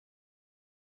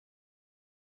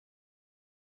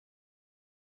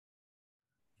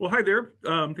Well, hi there.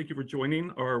 Thank you for joining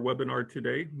our webinar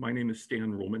today. My name is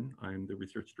Stan Ruhlman. I'm the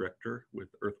Research Director with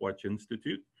Earthwatch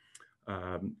Institute.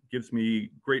 Gives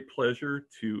me great pleasure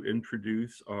to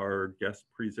introduce our guest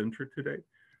presenter today.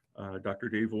 Dr.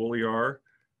 Dave Oleyar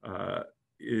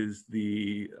is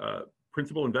the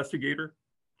principal investigator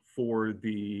for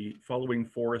the Following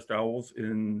Forest Owls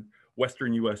in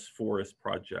Western U.S. Forest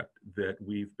project that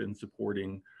we've been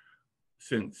supporting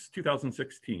since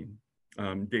 2016.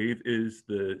 Dave is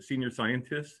the senior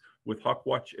scientist with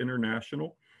Hawkwatch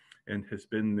International and has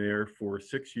been there for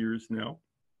 6 years now.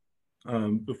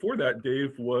 Before that,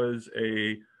 Dave was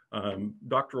a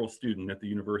doctoral student at the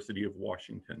University of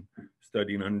Washington,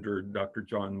 studying under Dr.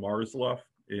 John Marsloff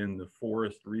in the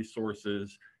Forest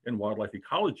Resources and Wildlife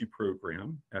Ecology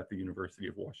program at the University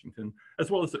of Washington, as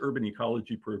well as the Urban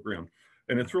Ecology program.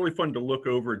 And it's really fun to look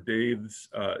over Dave's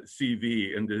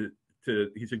CV and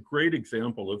he's a great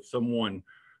example of someone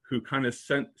who kind of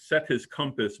set his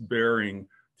compass bearing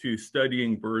to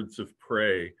studying birds of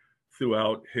prey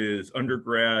throughout his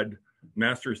undergrad,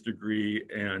 master's degree,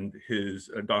 and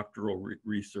his doctoral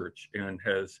research, and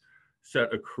has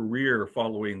set a career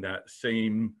following that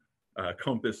same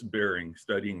compass bearing,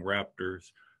 studying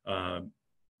raptors,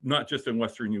 not just in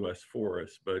Western US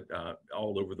forests, but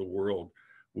all over the world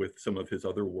with some of his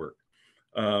other work.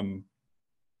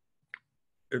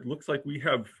 It looks like we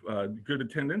have good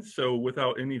attendance, so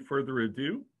without any further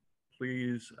ado,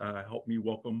 please help me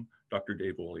welcome Dr.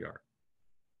 Dave Oleyar.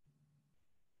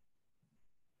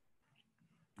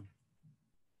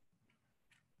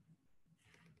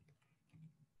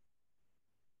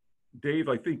 Dave,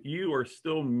 I think you are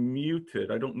still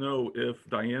muted. I don't know if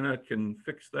Diana can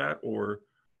fix that or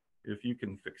if you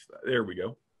can fix that. There we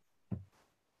go.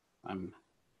 Am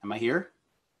I here?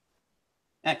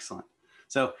 Excellent.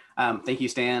 So thank you,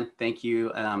 Stan. Thank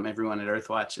you, everyone at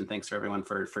Earthwatch, and thanks for everyone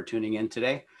for tuning in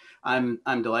today. I'm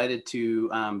delighted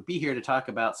to be here to talk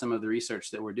about some of the research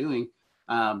that we're doing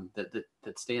that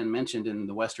Stan mentioned in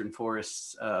the western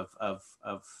forests of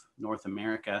North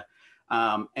America.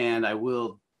 And I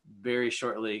will very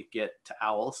shortly get to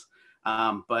owls.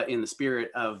 But in the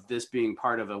spirit of this being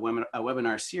part of a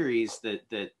webinar series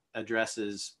that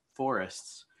addresses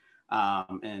forests,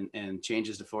 and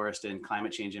changes to forest and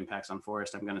climate change impacts on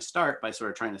forest, I'm going to start by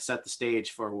sort of trying to set the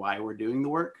stage for why we're doing the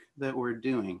work that we're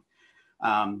doing.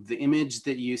 The image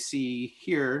that you see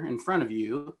here in front of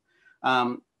you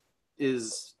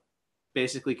is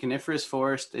basically coniferous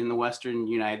forest in the western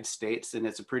United States, and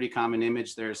it's a pretty common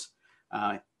image. There's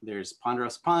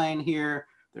ponderosa pine here,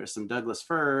 there's some Douglas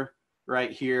fir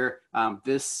right here.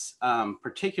 This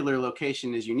particular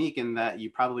location is unique in that you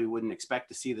probably wouldn't expect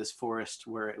to see this forest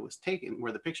where it was taken,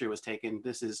 where the picture was taken.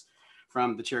 This is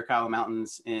from the Chiricahua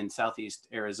Mountains in southeast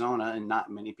Arizona, and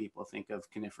not many people think of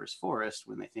coniferous forest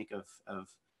when they think of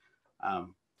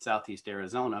southeast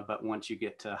Arizona. But once you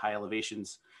get to high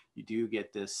elevations, you do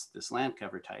get this land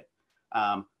cover type.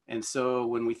 And so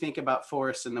when we think about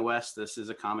forests in the West, this is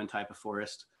a common type of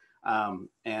forest.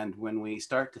 And when we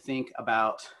start to think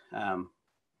about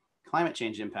climate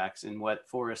change impacts and what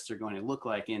forests are going to look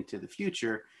like into the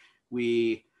future,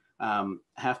 we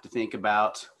have to think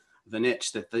about the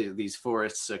niche that these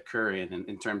forests occur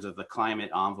in terms of the climate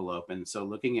envelope. And so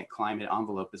looking at climate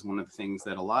envelope is one of the things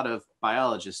that a lot of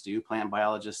biologists do, plant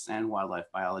biologists and wildlife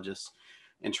biologists,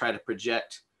 and try to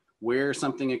project where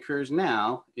something occurs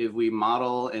now. If we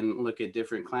model and look at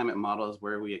different climate models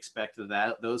where we expect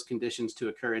those conditions to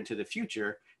occur into the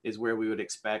future, is where we would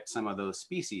expect some of those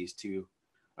species to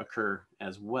occur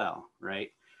as well, right?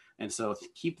 And so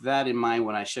keep that in mind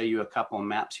when I show you a couple of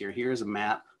maps here. Here's a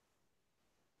map.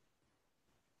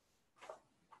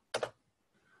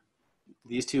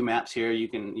 These two maps here, you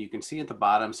can see at the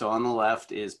bottom. So on the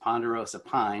left is ponderosa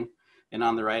pine, and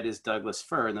on the right is Douglas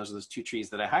fir, and those are those two trees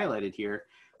that I highlighted here.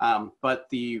 But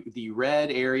the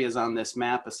red areas on this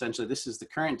map, essentially, this is the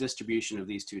current distribution of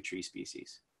these two tree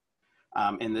species.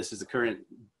 And this is the current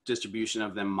distribution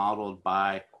of them modeled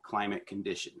by climate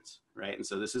conditions, right? And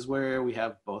so this is where we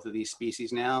have both of these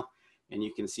species now. And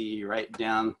you can see right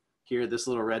down here, this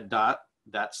little red dot,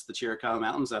 that's the Chiricahua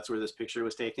Mountains. That's where this picture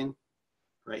was taken,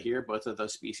 right here. Both of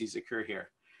those species occur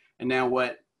here. And now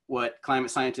what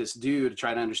climate scientists do to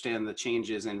try to understand the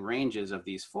changes and ranges of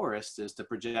these forests is to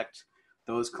project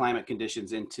those climate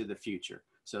conditions into the future.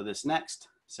 So this next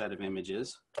set of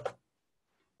images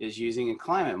is using a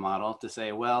climate model to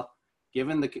say, well,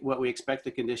 given what we expect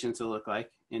the conditions to look like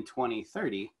in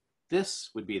 2030, this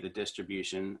would be the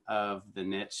distribution of the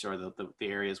niche or the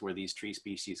areas where these tree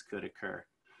species could occur.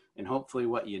 And hopefully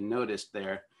what you noticed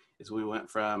there is we went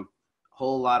from a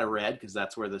whole lot of red, because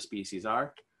that's where the species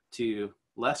are, to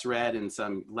less red in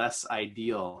some less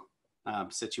ideal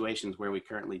situations where we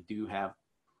currently do have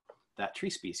that tree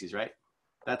species, right?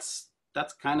 That's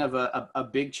kind of a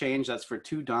big change. That's for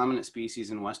 2 dominant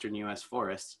species in Western US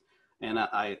forests. And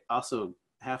I also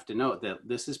have to note that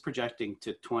this is projecting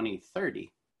to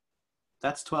 2030.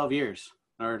 That's 12 years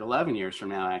or 11 years from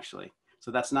now, actually.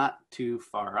 So that's not too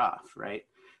far off, right?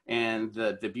 And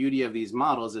the beauty of these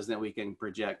models is that we can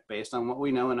project based on what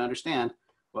we know and understand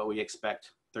what we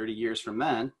expect 30 years from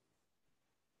then.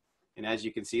 And as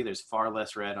you can see, there's far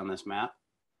less red on this map.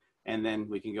 And then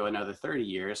we can go another 30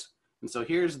 years. And so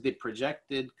here's the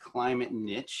projected climate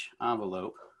niche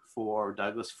envelope for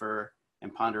Douglas fir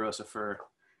and ponderosa fir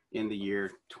in the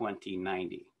year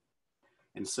 2090.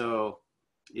 And so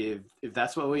if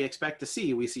that's what we expect to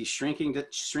see, we see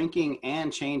shrinking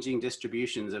and changing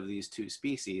distributions of these 2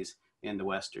 species in the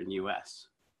Western US,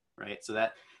 right? So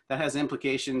that has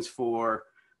implications for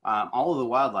all of the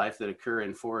wildlife that occur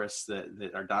in forests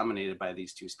that are dominated by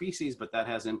these 2 species, but that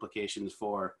has implications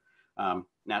for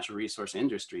natural resource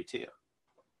industry too.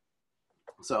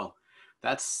 So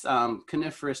that's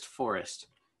coniferous forest.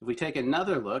 If we take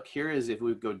another look, here is if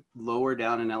we go lower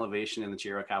down in elevation in the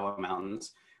Chiricahua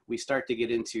Mountains, we start to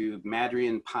get into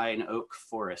Madrian pine oak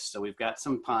forest. So we've got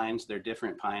some pines, they're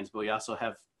different pines, but we also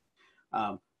have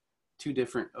 2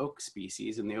 different oak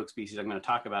species. And the oak species I'm going to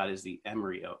talk about is the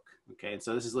emery oak. Okay, and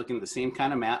so this is looking at the same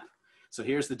kind of map. So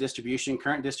here's the distribution,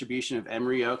 current distribution of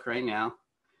emery oak right now.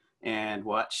 And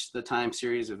watch the time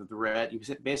series of the red. You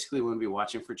basically want to be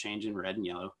watching for change in red and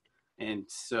yellow. And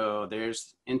so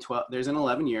there's in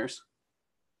 11 years,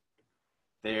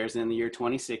 there's in the year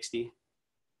 2060,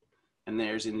 and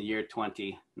there's in the year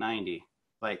 2090.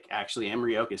 Like actually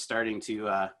emery oak is starting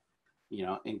to, you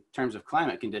know, in terms of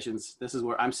climate conditions, this is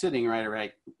where I'm sitting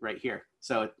right here.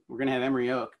 So we're gonna have emery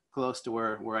oak close to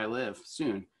where I live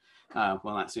soon. Well,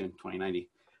 not soon, 2090.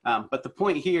 But the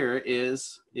point here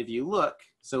is, if you look,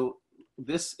 so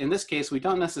in this case, we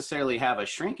don't necessarily have a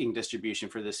shrinking distribution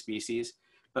for this species,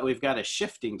 but we've got a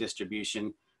shifting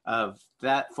distribution of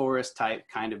that forest type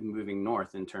kind of moving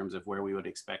north in terms of where we would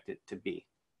expect it to be.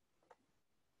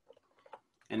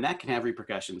 And that can have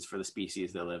repercussions for the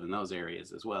species that live in those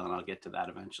areas as well, and I'll get to that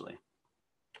eventually.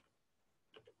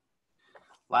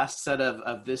 Last set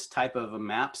of this type of a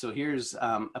map. So here's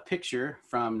a picture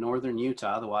from northern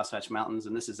Utah, the Wasatch Mountains,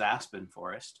 and this is aspen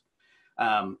forest.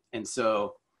 And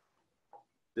so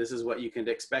this is what you can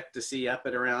expect to see up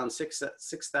at around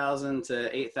 6,000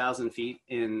 to 8,000 feet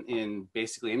in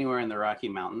basically anywhere in the Rocky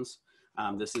Mountains.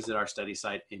 This is at our study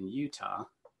site in Utah.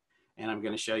 And I'm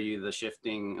going to show you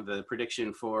the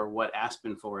prediction for what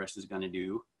aspen forest is going to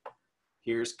do.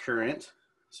 Here's current.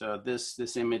 So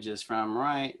this image is from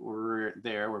right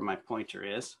there where my pointer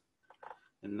is.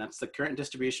 And that's the current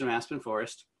distribution of aspen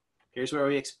forest. Here's where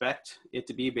we expect it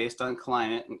to be based on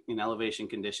climate and elevation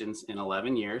conditions in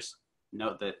 11 years.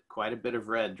 Note that quite a bit of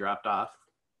red dropped off.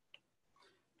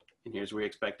 And here's where we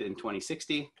expect it in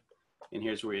 2060. And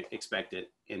here's where we expect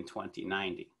it in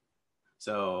 2090.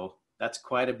 So that's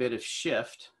quite a bit of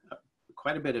shift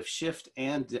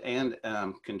and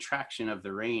contraction of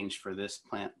the range for this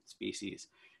plant species.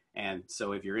 And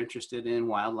so if you're interested in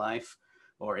wildlife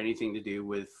or anything to do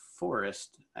with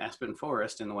aspen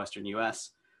forest in the Western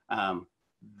US,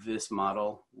 this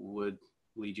model would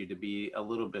lead you to be a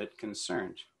little bit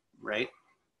concerned, right?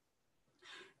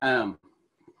 Two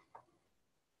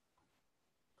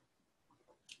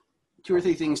or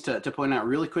three things to point out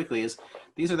really quickly is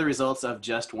these are the results of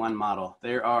just one model.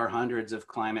 There are hundreds of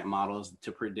climate models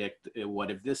to predict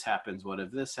what if this happens, what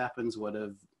if this happens, what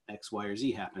if X, Y, or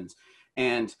Z happens.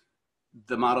 And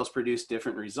the models produce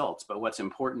different results. But what's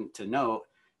important to note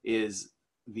is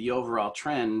the overall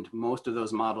trend. Most of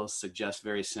those models suggest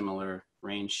very similar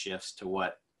range shifts to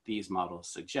what these models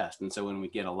suggest. And so when we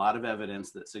get a lot of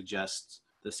evidence that suggests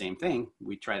the same thing,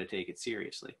 we try to take it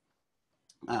seriously.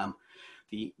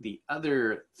 The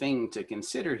other thing to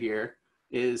consider here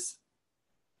is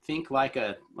think like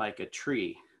a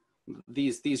tree.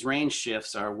 These range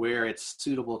shifts are where it's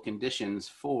suitable conditions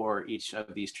for each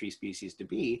of these tree species to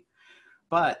be,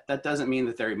 but that doesn't mean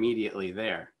that they're immediately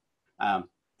there.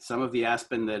 Some of the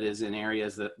aspen that is in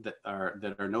areas that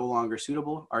are no longer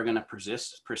suitable are going to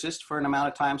persist for an amount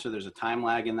of time. So there's a time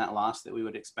lag in that loss that we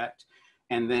would expect.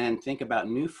 And then think about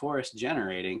new forest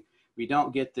generating. We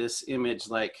don't get this image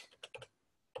like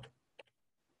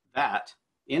that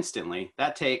instantly.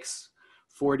 That takes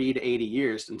 40 to 80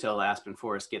 years until aspen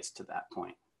forest gets to that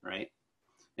point, right?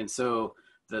 And so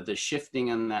the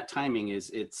shifting on that timing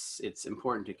it's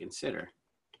important to consider.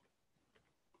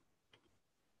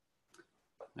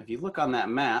 If you look on that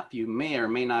map, you may or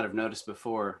may not have noticed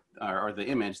before, or the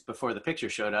image before the picture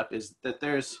showed up, is that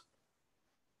there's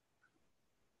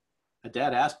a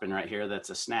dead aspen right here that's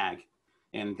a snag.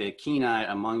 And the keen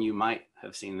eye among you might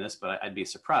have seen this, but I'd be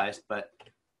surprised. But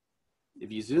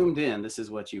if you zoomed in, this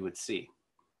is what you would see.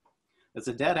 It's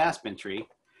a dead aspen tree,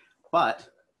 but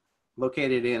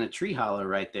located in a tree hollow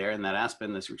right there, and that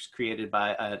aspen that's created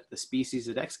by the species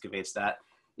that excavates that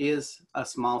is a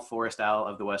small forest owl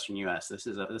of the Western U.S. This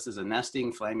is a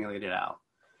nesting flammulated owl.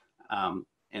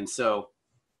 And so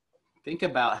think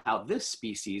about how this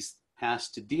species has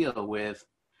to deal with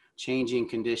changing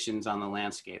conditions on the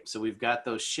landscape. So we've got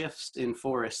those shifts in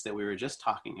forests that we were just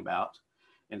talking about.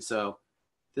 And so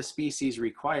this species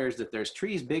requires that there's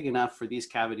trees big enough for these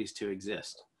cavities to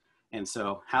exist. And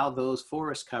so how those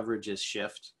forest coverages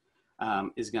shift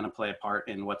is going to play a part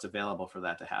in what's available for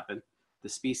that to happen. The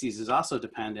species is also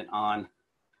dependent on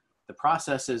the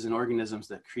processes and organisms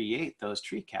that create those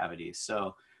tree cavities.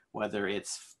 So whether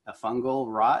it's a fungal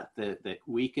rot that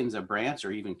weakens a branch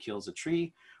or even kills a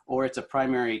tree, or it's a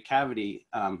primary cavity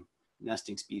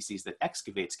nesting species that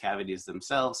excavates cavities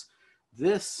themselves,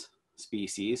 this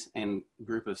species and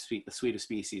group of a suite of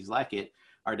species like it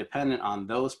are dependent on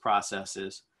those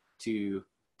processes to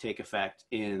take effect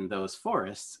in those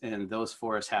forests, and those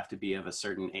forests have to be of a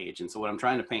certain age. And so what I'm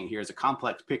trying to paint here is a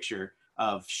complex picture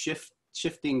of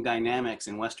shifting dynamics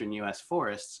in Western US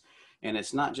forests. And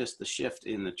it's not just the shift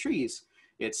in the trees,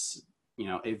 it's, you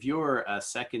know, if you're a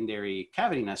secondary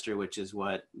cavity nester, which is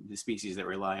what the species that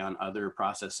rely on other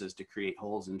processes to create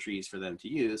holes in trees for them to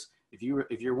use, if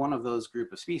you're one of those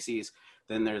group of species,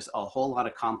 then there's a whole lot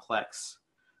of complex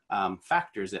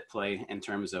factors at play in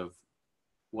terms of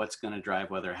what's going to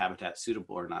drive whether a habitat's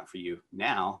suitable or not for you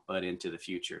now, but into the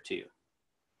future too,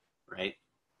 right?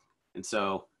 And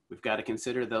so we've got to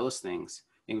consider those things.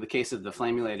 In the case of the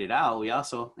flammulated owl, we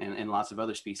also, and lots of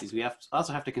other species, we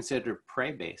also have to consider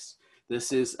prey base.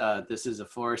 This is a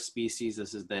forest species.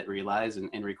 That relies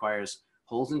and requires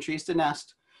holes in trees to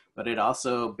nest, but it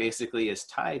also basically is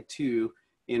tied to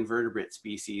invertebrate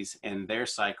species and their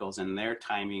cycles and their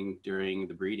timing during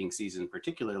the breeding season,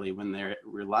 particularly when they're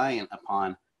reliant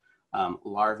upon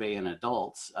larvae and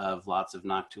adults of lots of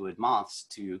noctuid moths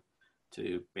to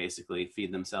basically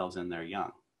feed themselves and their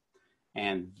young.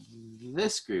 And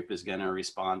this group is going to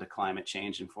respond to climate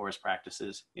change and forest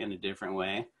practices in a different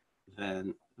way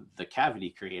than the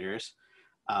cavity creators.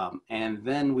 And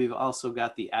then we've also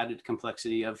got the added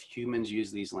complexity of humans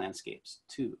use these landscapes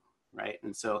too, right?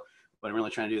 And so what I'm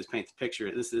really trying to do is paint the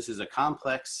picture. This is a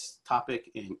complex topic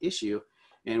and issue,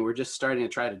 and we're just starting to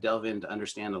try to delve in to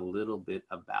understand a little bit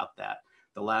about that.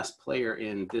 The last player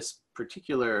in this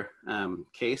particular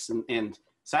case, and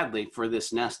sadly for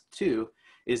this nest too,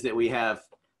 is that we have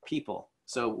people.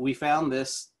 So we found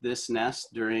this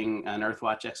nest during an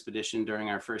Earthwatch expedition during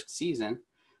our first season.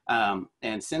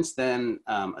 And since then,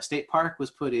 a state park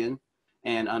was put in,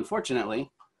 and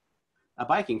unfortunately, a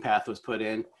biking path was put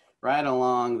in right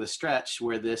along the stretch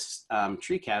where this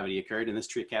tree cavity occurred, and this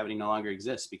tree cavity no longer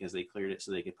exists because they cleared it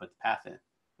so they could put the path in.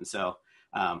 And so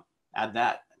add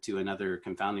that to another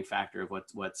confounding factor of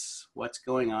what's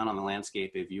going on the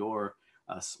landscape if you're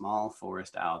a small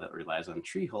forest owl that relies on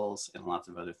tree holes and lots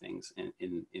of other things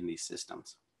in these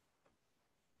systems.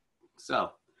 So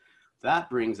that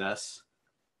brings us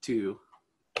to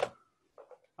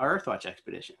our Earthwatch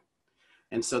expedition.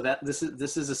 And so this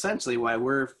is essentially why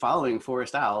we're following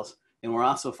forest owls, and we're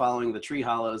also following the tree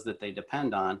hollows that they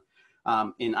depend on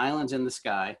in islands in the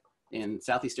sky in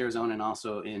Southeast Arizona and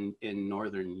also in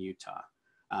northern Utah.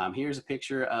 Here's a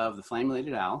picture of the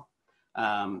flammulated owl.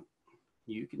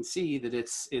 You can see that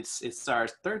it's our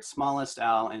third smallest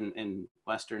owl in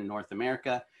Western North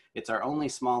America. It's our only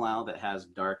small owl that has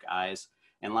dark eyes.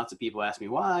 And lots of people ask me,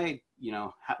 why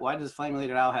does the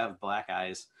flammulated owl have black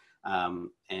eyes?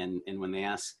 And when they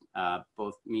ask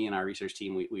both me and our research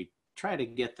team, we try to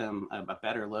get them a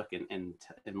better look and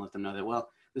let them know that, well,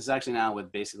 this is actually an owl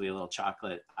with basically a little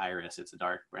chocolate iris. It's a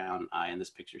dark brown eye, and this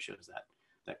picture shows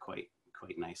that quite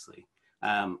nicely.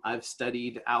 I've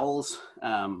studied owls.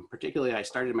 Particularly, I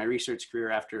started my research career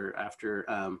after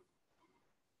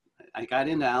I got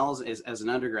into owls as an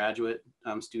undergraduate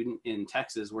student in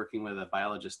Texas, working with a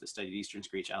biologist that studied eastern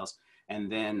screech owls, and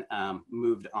then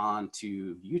moved on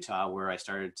to Utah, where I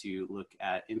started to look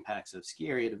at impacts of ski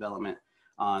area development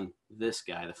on this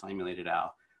guy, the flammulated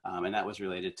owl. And that was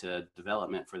related to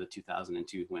development for the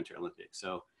 2002 Winter Olympics.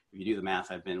 So if you do the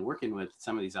math, I've been working with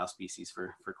some of these owl species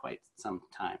for quite some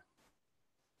time.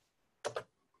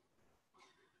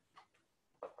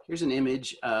 Here's an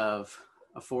image of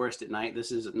a forest at night.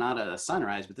 This is not a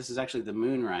sunrise, but this is actually the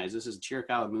moonrise. This is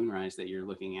Chiricahua moonrise that you're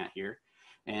looking at here.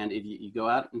 And if you go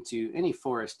out into any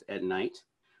forest at night,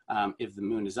 if the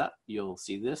moon is up, you'll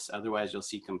see this. Otherwise, you'll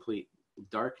see complete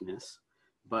darkness.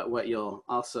 But what you'll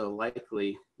also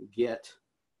likely get,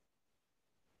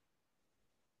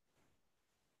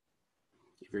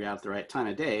 if you're out at the right time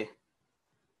of day,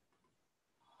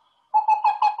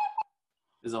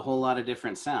 is a whole lot of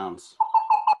different sounds.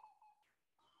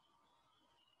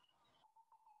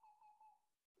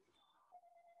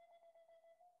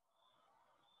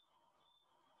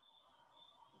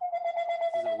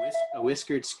 This is a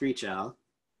whiskered screech owl.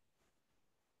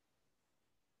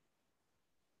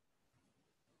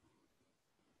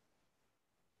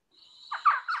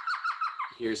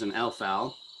 Here's an elf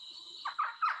owl.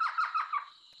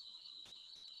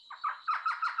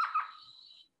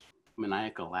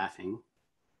 Maniacal laughing.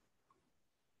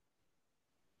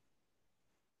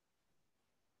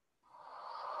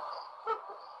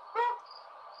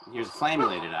 Here's a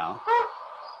flammulated owl.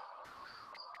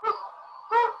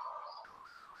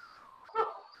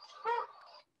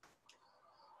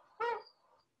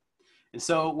 And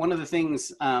so one of the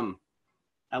things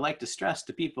I like to stress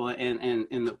to people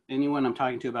and anyone I'm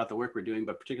talking to about the work we're doing,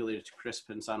 but particularly to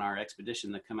participants on our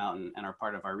expedition that come out and are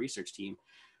part of our research team,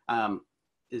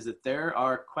 is that there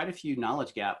are quite a few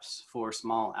knowledge gaps for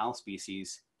small owl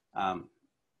species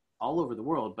all over the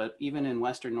world, but even in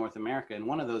Western North America. And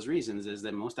one of those reasons is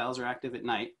that most owls are active at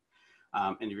night.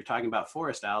 And if you're talking about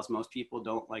forest owls, most people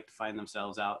don't like to find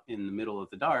themselves out in the middle of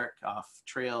the dark off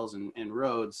trails and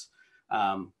roads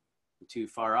too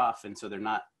far off. And so they're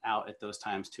not out at those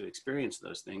times to experience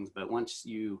those things. But once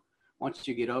you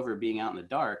get over being out in the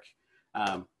dark,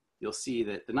 you'll see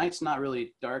that the night's not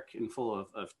really dark and full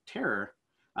of terror.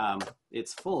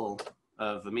 It's full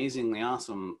of amazingly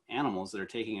awesome animals that are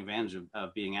taking advantage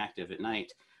of being active at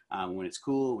night when it's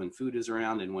cool, when food is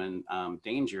around, and when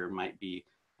danger might be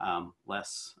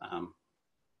less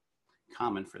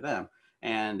common for them.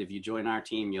 And if you join our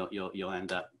team, you'll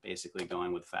end up basically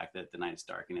going with the fact that the night is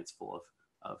dark and it's full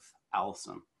of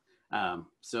owlsome.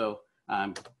 So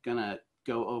I'm gonna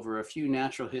go over a few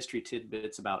natural history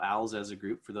tidbits about owls as a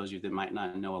group for those of you that might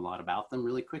not know a lot about them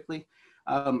really quickly.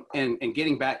 And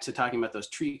getting back to talking about those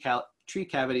tree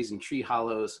cavities and tree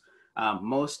hollows,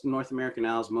 most North American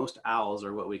owls, most owls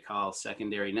are what we call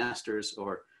secondary nesters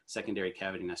or secondary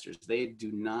cavity nesters. They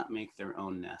do not make their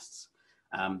own nests.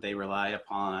 They rely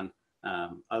upon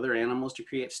other animals to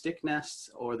create stick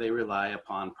nests, or they rely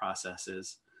upon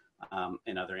processes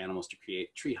and other animals to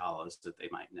create tree hollows that they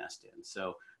might nest in.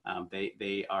 So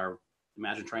they are,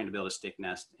 imagine trying to build a stick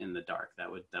nest in the dark.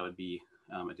 That would be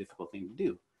a difficult thing to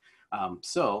do.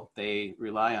 So they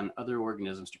rely on other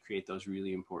organisms to create those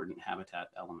really important habitat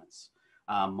elements.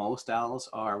 Most owls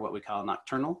are what we call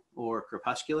nocturnal or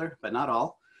crepuscular, but not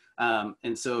all.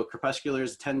 And so crepuscular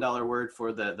is a $10 word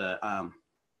for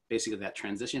basically that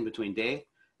transition between day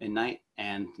and night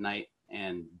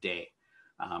and day.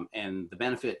 And the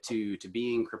benefit to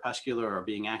being crepuscular or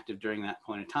being active during that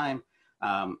point of time,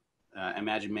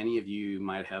 imagine many of you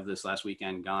might have this last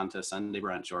weekend gone to Sunday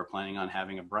brunch or planning on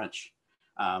having a brunch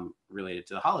related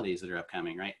to the holidays that are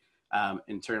upcoming, right?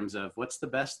 In terms of what's the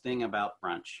best thing about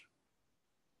brunch?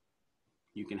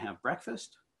 You can have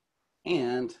breakfast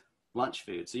and lunch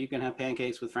food. So you can have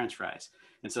pancakes with French fries.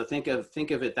 And so think of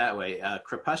it that way.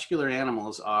 Crepuscular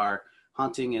animals are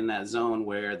hunting in that zone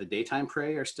where the daytime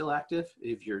prey are still active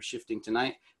if you're shifting to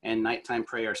night, and nighttime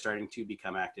prey are starting to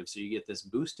become active. So you get this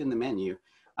boost in the menu.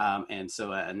 And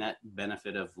so a net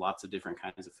benefit of lots of different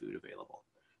kinds of food available,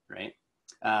 right?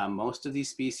 Most of these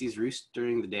species roost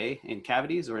during the day in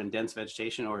cavities or in dense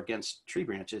vegetation or against tree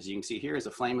branches. You can see here is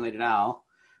a flammulated owl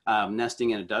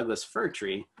nesting in a Douglas fir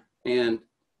tree. And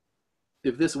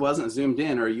if this wasn't zoomed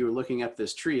in, or you were looking up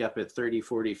this tree up at 30,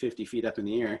 40, 50 feet up in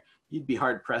the air, you'd be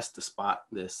hard pressed to spot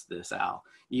this owl.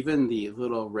 Even the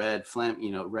little red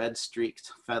red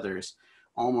streaked feathers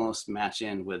almost match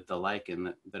in with the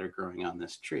lichen that are growing on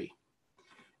this tree.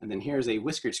 And then here's a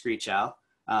whiskered screech owl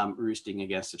roosting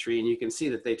against a tree. And you can see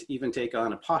that they even take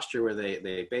on a posture where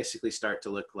they basically start to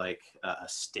look like a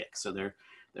stick. So they're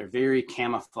very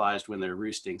camouflaged when they're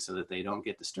roosting so that they don't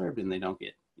get disturbed and they don't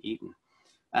get eaten.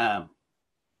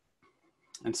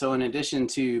 And so in addition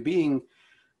to being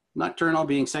nocturnal,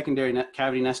 being secondary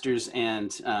cavity nesters, and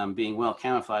being well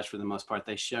camouflaged for the most part,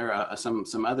 they share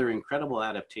some other incredible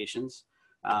adaptations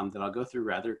that I'll go through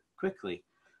rather quickly.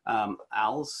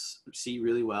 Owls see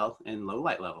really well in low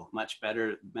light level, much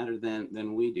better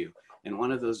than we do. And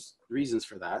one of those reasons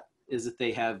for that is that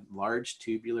they have large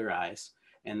tubular eyes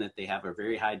and that they have a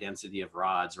very high density of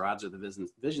rods. Rods are the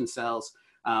vision cells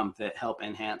that help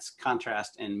enhance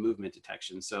contrast and movement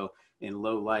detection. So in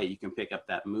low light, you can pick up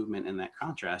that movement and that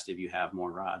contrast if you have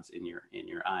more rods in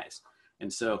your eyes.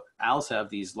 And so owls have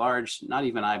these large, not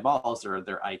even eyeballs,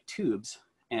 they're eye tubes.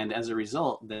 And as a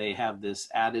result, they have this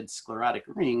added sclerotic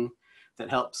ring that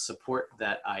helps support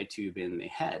that eye tube in the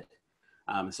head.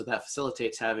 So that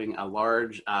facilitates having a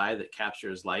large eye that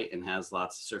captures light and has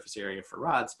lots of surface area for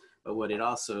rods. But what it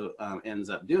also ends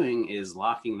up doing is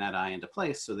locking that eye into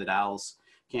place so that owls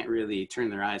can't really turn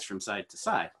their eyes from side to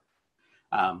side.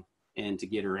 And to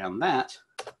get around that,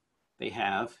 they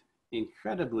have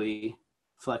incredibly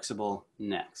flexible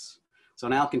necks. So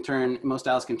an owl can turn, most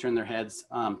owls can turn their heads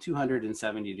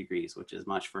 270 degrees, which is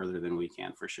much further than we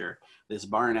can for sure. This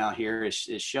barn owl here is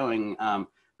showing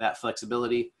that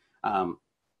flexibility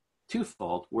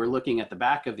twofold. We're looking at the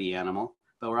back of the animal,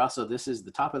 but we're also, this is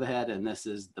the top of the head and this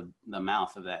is the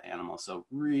mouth of that animal. So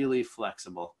really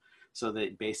flexible. So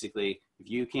that basically, if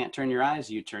you can't turn your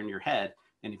eyes, you turn your head.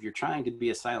 And if you're trying to be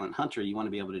a silent hunter, you want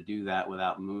to be able to do that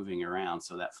without moving around.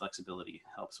 So that flexibility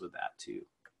helps with that too.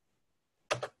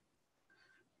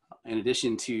 In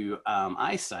addition to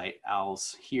eyesight,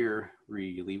 owls hear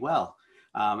really well.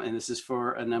 And this is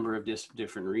for a number of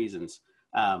different reasons.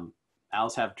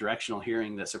 Owls have directional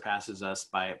hearing that surpasses us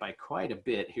by quite a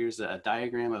bit. Here's a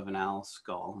diagram of an owl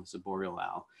skull. It's a boreal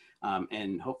owl.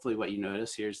 And hopefully what you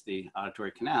notice, here's the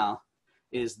auditory canal,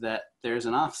 is that there's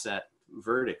an offset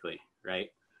vertically, right?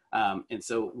 And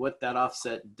so what that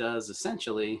offset does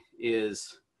essentially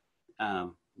is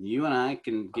you and I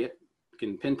can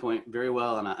pinpoint very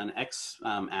well on an X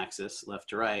axis, left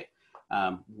to right,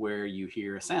 where you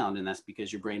hear a sound. And that's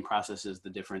because your brain processes the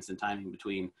difference in timing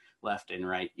between left and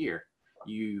right ear.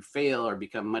 You fail or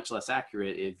become much less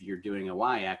accurate if you're doing a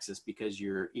Y axis because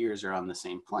your ears are on the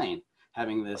same plane.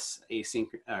 Having this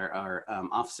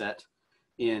offset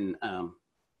in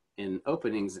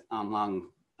openings along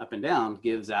up and down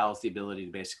gives owls the ability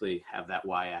to basically have that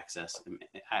Y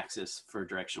axis for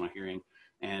directional hearing.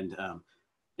 And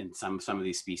some of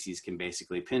these species can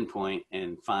basically pinpoint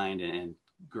and find and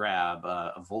grab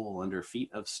a vole under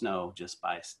feet of snow just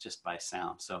by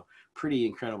sound. So pretty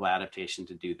incredible adaptation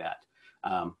to do that.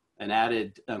 An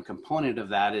added component of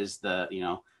that is the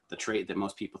trait that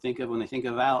most people think of when they think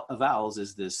of owls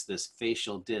is this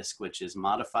facial disc, which is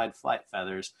modified flight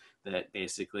feathers that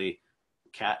basically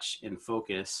catch and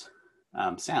focus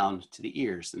sound to the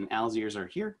ears. And owl's ears are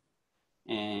here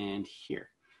and here.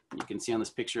 You can see on this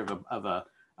picture of a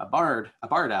barred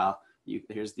owl,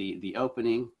 here's the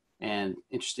opening. And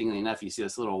interestingly enough, you see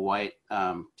this little white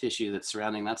tissue that's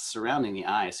surrounding the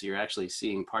eye. So you're actually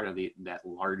seeing part of that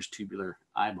large tubular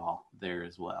eyeball there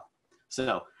as well.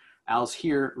 So owls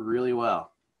hear really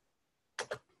well.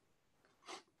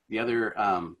 The other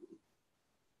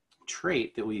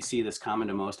trait that we see that's common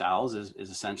to most owls is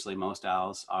essentially most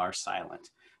owls are silent.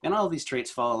 And all of these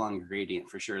traits fall along a gradient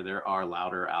for sure. There are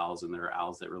louder owls and there are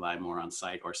owls that rely more on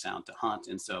sight or sound to hunt.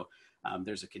 And so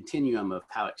there's a continuum of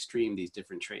how extreme these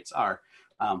different traits are.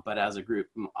 But as a group,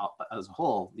 as a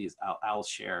whole, these owls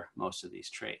share most of these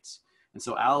traits. And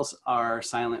so owls are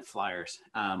silent flyers.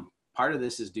 Part of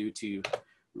this is due to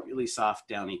really soft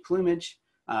downy plumage.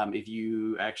 If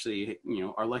you actually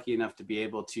are lucky enough to be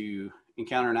able to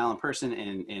encounter an owl in person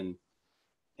and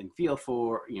feel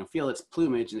its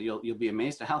plumage, and you'll be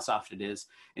amazed at how soft it is,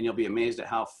 and you'll be amazed at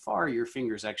how far your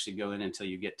fingers actually go in until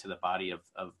you get to the body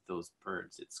of those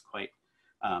birds. It's quite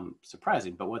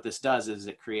surprising. But what this does is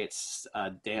it creates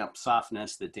a damp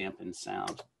softness that dampens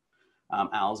sound.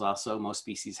 Owls also, most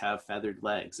species have feathered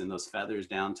legs, and those feathers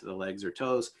down to the legs or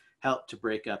toes help to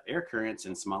break up air currents,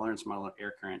 and smaller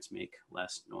air currents make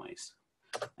less noise.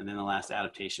 And then the last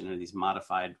adaptation are these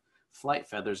modified flight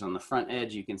feathers on the front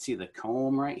edge. You can see the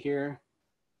comb right here.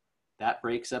 That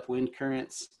breaks up wind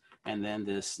currents. And then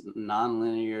this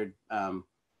nonlinear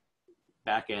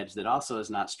back edge that also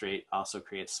is not straight also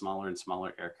creates smaller and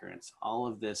smaller air currents. All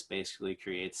of this basically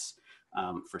creates,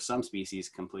 for some species,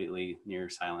 completely near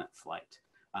silent flight.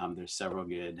 There's several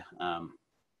good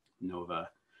NOVA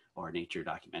or nature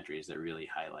documentaries that really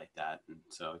highlight that. And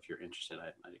so if you're interested,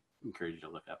 I'd encourage you to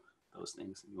look up those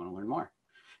things if you want to learn more.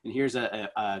 And here's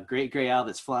a great gray owl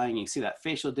that's flying. You can see that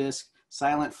facial disc,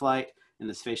 silent flight, and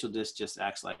this facial disc just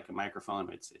acts like a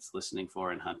microphone. It's listening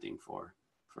for and hunting for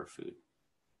food.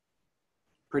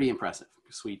 Pretty impressive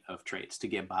suite of traits to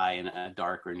get by in a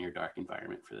dark or near dark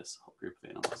environment for this whole group of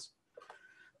animals.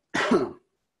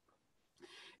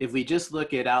 If we just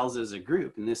look at owls as a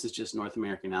group, and this is just North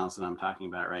American owls that I'm talking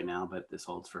about right now, but this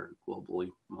holds for globally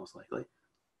most likely.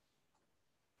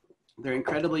 They're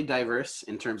incredibly diverse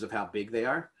in terms of how big they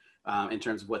are, in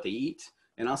terms of what they eat,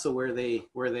 and also where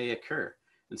they occur.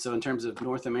 And so in terms of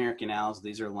North American owls,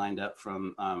 these are lined up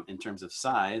from, in terms of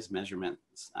size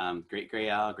measurements, great gray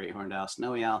owl, great horned owl,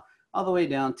 snowy owl, all the way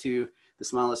down to the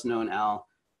smallest known owl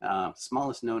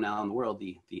in the world,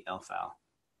 the elf owl.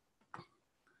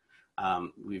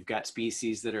 We've got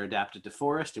species that are adapted to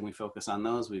forest, and we focus on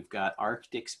those. We've got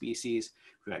Arctic species,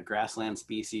 we've got grassland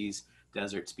species,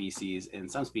 desert species,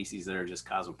 and some species that are just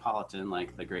cosmopolitan,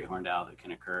 like the great horned owl, that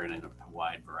can occur in a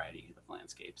wide variety of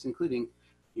landscapes, including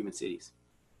human cities.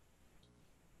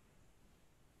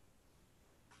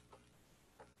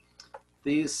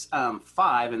 These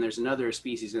 5, and there's another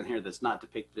species in here that's not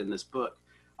depicted in this book,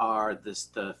 are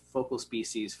the focal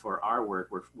species for our work.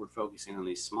 We're focusing on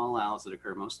these small owls that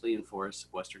occur mostly in forests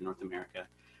of Western North America.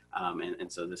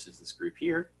 And so this is this group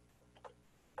here.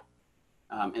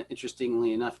 And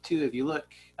interestingly enough, too, if you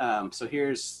look, so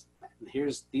here's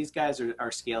these guys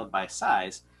are scaled by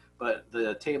size, but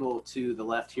the table to the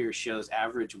left here shows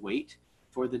average weight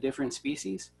for the different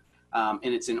species.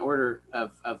 And it's in order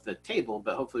of the table,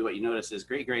 but hopefully what you notice is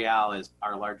great gray owl is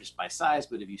our largest by size,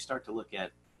 but if you start to look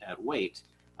at weight,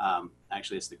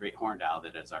 actually it's the great horned owl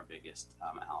that is our biggest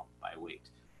owl by weight.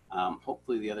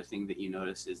 Hopefully the other thing that you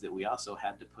notice is that we also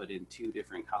had to put in 2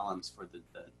 different columns for the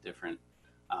different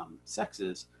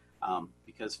sexes,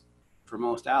 because for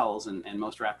most owls and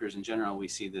most raptors in general, we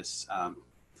see this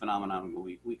phenomenon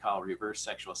we call reverse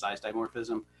sexual size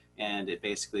dimorphism. And it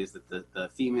basically is that the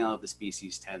female of the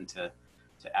species tend to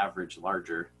average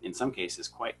larger, in some cases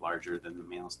quite larger than the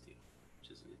males do,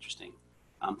 which is an interesting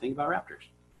thing about raptors.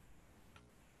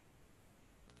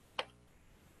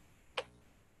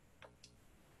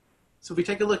 So if we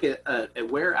take a look at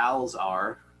where owls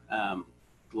are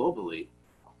globally,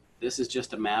 this is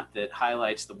just a map that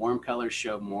highlights the warm colors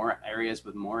show more areas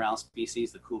with more owl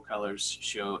species. The cool colors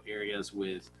show areas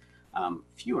with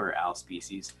fewer owl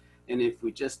species. And if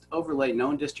we just overlay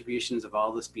known distributions of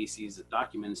all the species,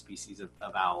 documented species of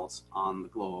owls on the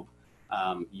globe,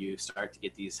 you start to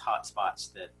get these hot spots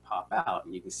that pop out.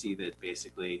 And you can see that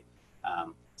basically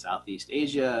Southeast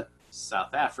Asia,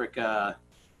 South Africa,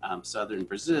 Southern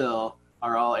Brazil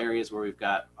are all areas where we've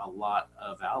got a lot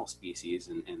of owl species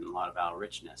and a lot of owl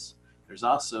richness. There's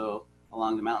also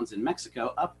along the mountains in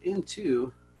Mexico up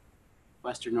into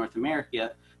Western North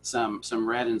America, some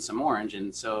red and some orange.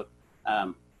 And so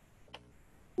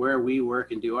where we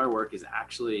work and do our work is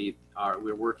actually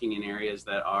we're working in areas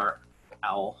that are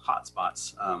owl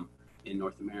hotspots in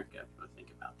North America. Think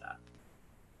about that.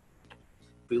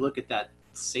 If we look at that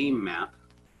same map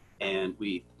and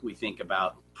we think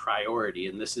about priority,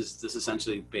 and this is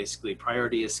essentially basically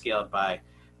priority is scaled by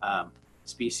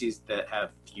species that have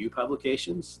few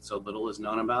publications, so little is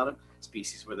known about them,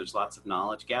 species where there's lots of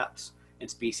knowledge gaps,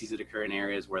 and species that occur in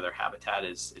areas where their habitat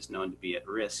is known to be at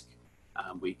risk.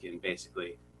 We can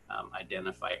basically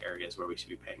identify areas where we should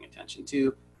be paying attention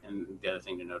to. And the other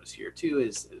thing to notice here too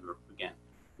is again,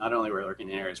 not only we're working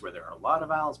in areas where there are a lot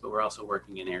of owls, but we're also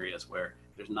working in areas where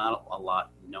there's not a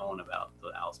lot known about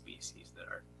the owl species that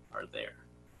are there.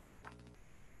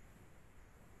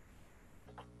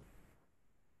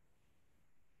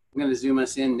 I'm going to zoom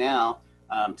us in now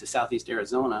to Southeast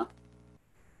Arizona.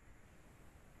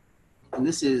 And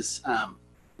this is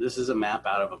a map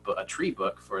out of a tree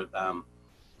book for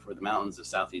the mountains of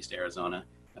Southeast Arizona.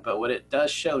 But what it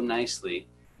does show nicely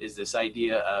is this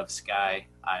idea of sky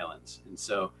islands. And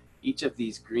so each of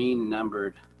these green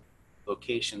numbered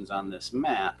locations on this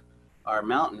map are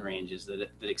mountain ranges that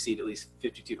exceed at least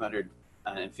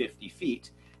 5,250 feet.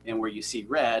 And where you see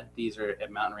red, these are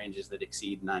mountain ranges that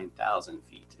exceed 9,000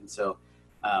 feet. And so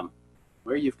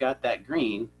where you've got that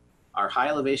green are high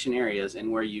elevation areas,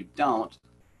 and where you don't,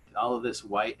 all of this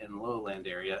white and lowland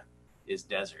area is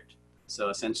desert. So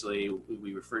essentially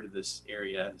we refer to this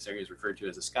area is referred to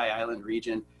as a sky island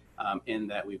region, in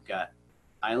that we've got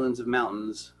islands of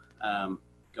mountains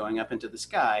going up into the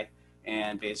sky,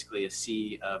 and basically a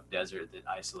sea of desert that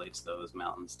isolates those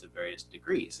mountains to various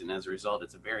degrees. And as a result,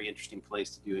 it's a very interesting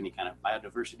place to do any kind of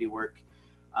biodiversity work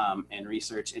and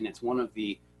research. And it's one of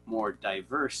the more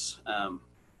diverse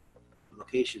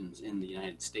locations in the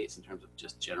United States in terms of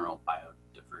just general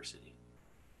biodiversity.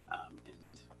 And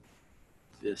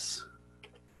this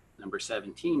number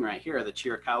 17 right here are the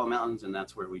Chiricahua Mountains, and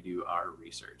that's where we do our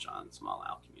research on small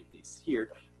owl communities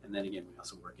here. And then again, we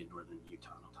also work in northern Utah,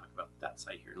 and I'll talk about that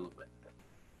site here in a little bit.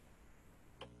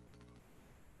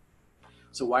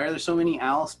 So why are there so many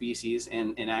owl species?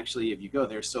 And actually, if you go,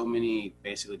 there's so many,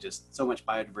 basically just so much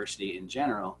biodiversity in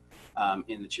general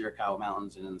in the Chiricahua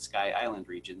Mountains and in the Sky Island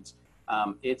regions.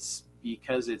 It's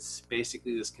because it's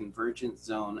basically this convergent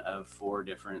zone of 4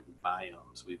 different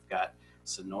biomes. We've got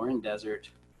Sonoran Desert,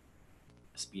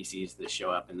 species that show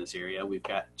up in this area. We've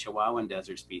got Chihuahuan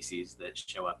desert species that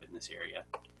show up in this area.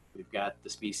 We've got the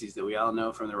species that we all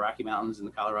know from the Rocky Mountains and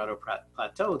the Colorado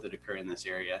Plateau that occur in this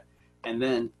area. And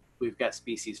then we've got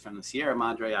species from the Sierra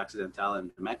Madre Occidental in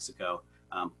New Mexico.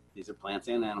 These are plants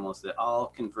and animals that all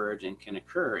converge and can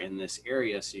occur in this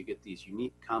area. So you get these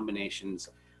unique combinations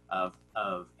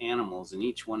of animals in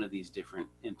each one of these different,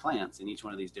 in plants in each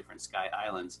one of these different sky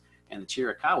islands. And the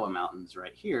Chiricahua Mountains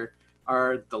right here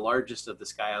are the largest of the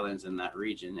sky islands in that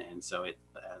region. And so it,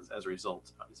 as a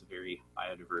result, is a very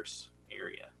biodiverse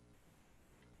area.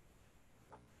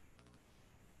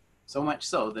 So much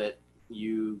so that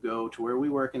you go to where we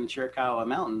work in the Chiricahua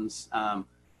Mountains,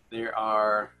 there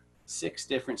are 6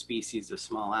 different species of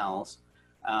small owls,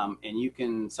 and you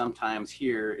can sometimes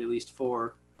hear at least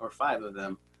 4 or 5 of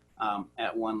them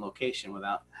at one location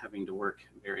without having to work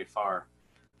very far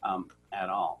at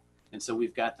all. And so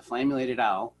we've got the flammulated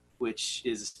owl, which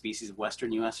is a species of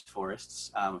western U.S.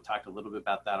 forests. We talked a little bit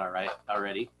about that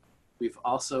already. We've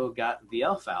also got the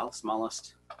elf owl,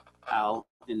 smallest owl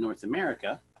in North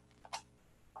America.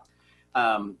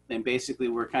 And basically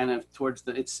we're kind of towards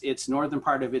the, its northern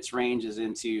part of its range is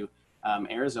into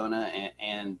Arizona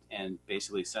and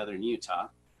basically southern Utah.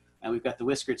 And we've got the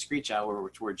whiskered screech owl,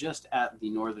 which we're just at the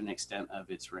northern extent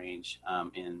of its range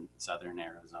in southern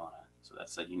Arizona. So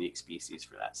that's a unique species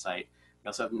for that site. We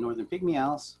also have northern pygmy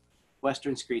owls,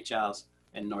 western screech owls,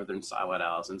 and northern saw-whet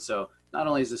owls. And so not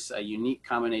only is this a unique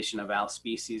combination of owl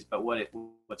species, but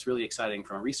what's really exciting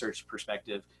from a research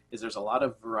perspective is there's a lot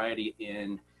of variety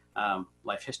in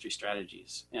life history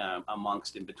strategies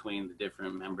amongst and between the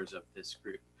different members of this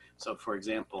group. So for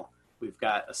example, we've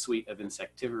got a suite of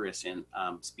insectivorous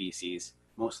species,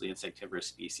 mostly insectivorous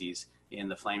species in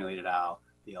the flammulated owl,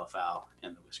 the elf owl,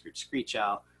 and the whiskered screech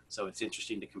owl. So it's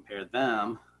interesting to compare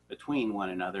them between one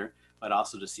another, but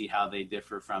also to see how they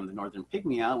differ from the northern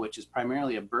pygmy owl, which is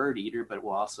primarily a bird eater, but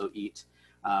will also eat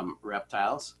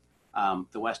reptiles.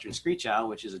 The western screech owl,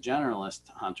 which is a generalist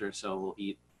hunter, so will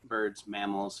eat birds,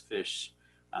 mammals, fish,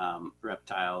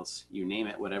 reptiles, you name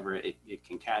it, whatever it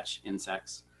can catch,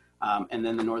 insects. And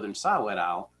then the northern saw-whet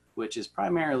owl, which is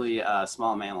primarily a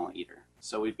small mammal eater.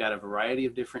 So we've got a variety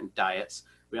of different diets.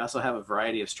 We also have a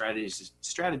variety of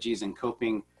strategies in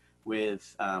coping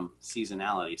with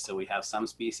seasonality. So we have some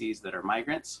species that are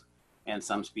migrants and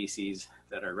some species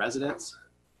that are residents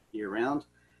year-round,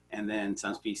 and then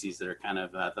some species that are kind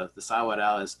of, the saw-whet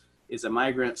owl is a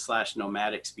migrant /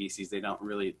 nomadic species. They don't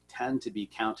really tend to be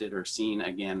counted or seen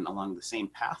again along the same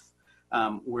path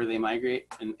where they migrate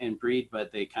and breed,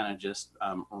 but they kind of just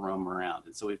roam around.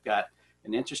 And so we've got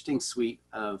an interesting suite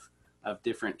of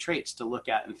different traits to look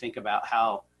at and think about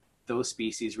how those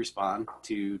species respond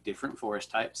to different forest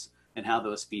types and how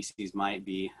those species might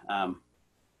be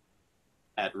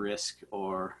at risk,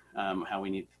 or how we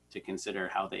need to consider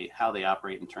how they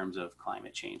operate in terms of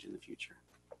climate change in the future.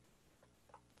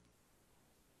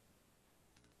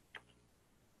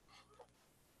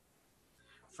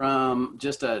 From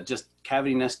just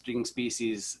cavity nesting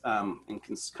species and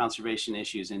conservation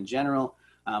issues in general,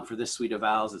 for this suite of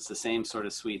owls, it's the same sort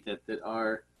of suite that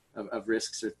are of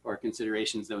risks or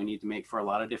considerations that we need to make for a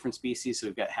lot of different species. So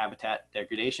we've got habitat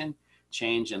degradation,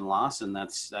 change and loss, and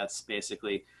that's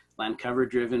basically land cover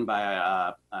driven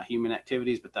by human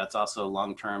activities, but that's also a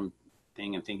long-term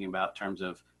thing and thinking about terms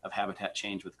of habitat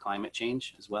change with climate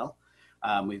change as well.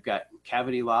 We've got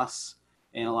cavity loss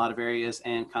in a lot of areas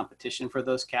and competition for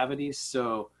those cavities.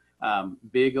 So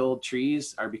big old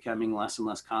trees are becoming less and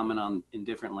less common in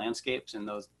different landscapes, and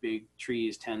those big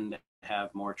trees tend to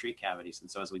have more tree cavities. And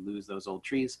so as we lose those old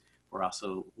trees, we're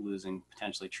also losing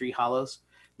potentially tree hollows,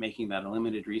 making that a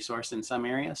limited resource in some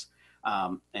areas,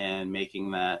 and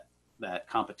making that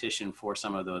competition for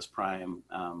some of those prime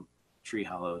tree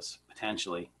hollows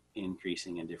potentially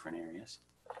increasing in different areas.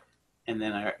 And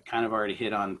then I kind of already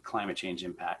hit on climate change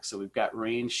impacts. So we've got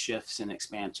range shifts and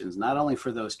expansions, not only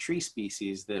for those tree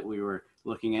species that we were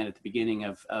looking at the beginning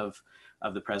of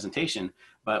the presentation,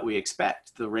 but we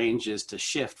expect the ranges to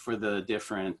shift for the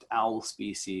different owl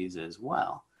species as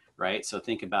well, right? So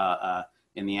think about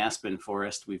in the aspen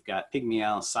forest, we've got pygmy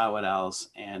owls, saw-whet owls,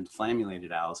 and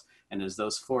flammulated owls. And as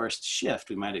those forests shift,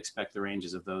 we might expect the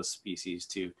ranges of those species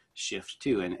to shift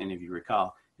too. And if you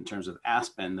recall, in terms of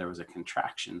aspen, there was a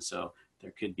contraction. So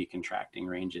there could be contracting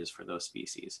ranges for those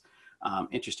species.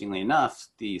 Interestingly enough,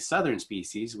 the southern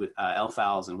species with elf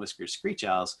owls and whiskered screech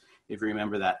owls, if you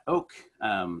remember that oak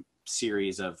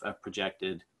series of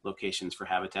projected locations for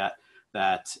habitat,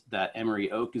 that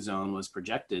Emery oak zone was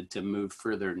projected to move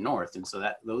further north. And so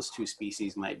those two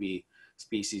species might be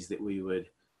species that we would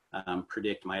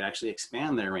predict might actually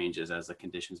expand their ranges as the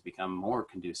conditions become more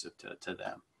conducive to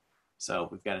them. So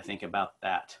we've got to think about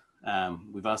that.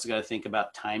 We've also got to think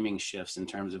about timing shifts in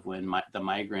terms of when the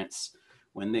migrants,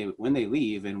 when they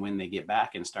leave and when they get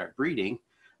back and start breeding.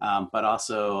 But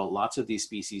also lots of these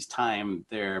species time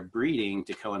their breeding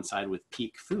to coincide with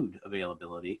peak food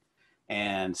availability.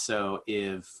 And so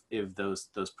if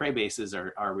those prey bases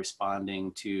are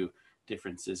responding to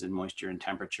differences in moisture and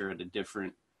temperature in a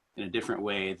different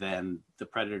way than the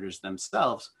predators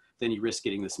themselves, then you risk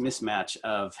getting this mismatch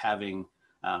of having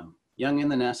young in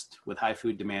the nest with high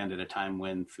food demand at a time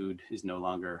when food is no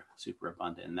longer super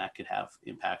abundant, and that could have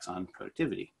impacts on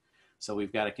productivity. So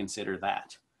we've got to consider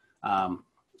that.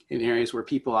 In areas where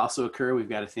people also occur, we've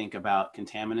got to think about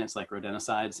contaminants like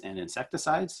rodenticides and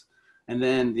insecticides. And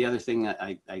then the other thing that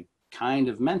I kind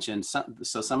of mentioned,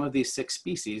 so some of these 6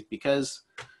 species, because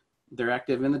they're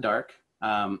active in the dark,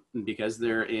 because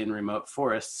they're in remote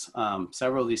forests,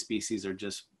 several of these species are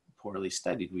just poorly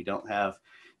studied. We don't have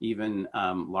even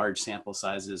large sample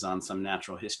sizes on some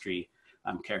natural history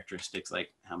characteristics like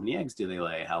how many eggs do they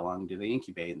lay, how long do they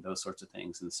incubate, and those sorts of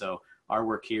things. And so our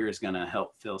work here is going to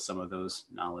help fill some of those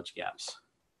knowledge gaps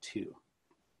too.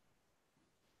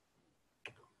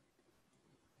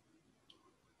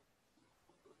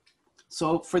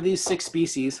 So for these 6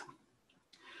 species,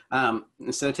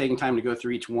 instead of taking time to go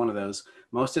through each one of those,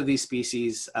 most of these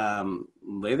species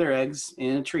lay their eggs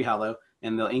in a tree hollow,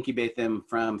 and they'll incubate them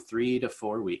from 3 to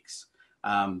 4 weeks.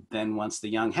 Then once the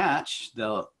young hatch,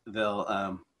 they'll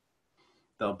brood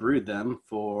them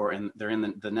and they're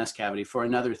in the nest cavity for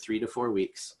another 3 to 4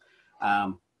 weeks.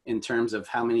 In terms of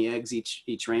how many eggs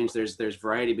each range, there's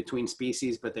variety between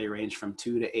species, but they range from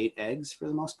 2 to 8 eggs for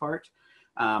the most part.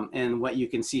 And what you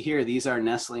can see here, these are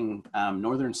nestling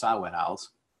northern saw-whet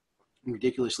owls.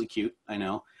 Ridiculously cute, I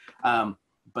know.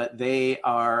 But they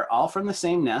are all from the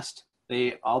same nest.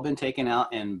 They all been taken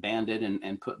out and banded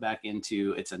and put back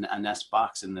into, it's a nest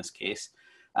box in this case.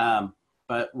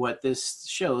 But what this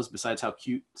shows, besides how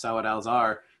cute saw-whet owls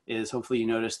are, is hopefully you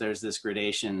notice there's this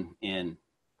gradation in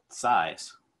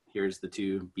size. Here's the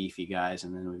 2 beefy guys,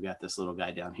 and then we've got this little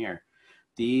guy down here.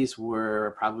 These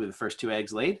were probably the first 2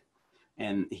 eggs laid,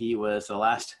 and he was the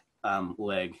last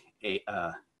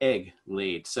egg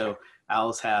laid. So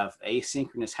owls have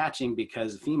asynchronous hatching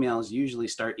because females usually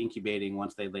start incubating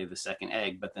once they lay the second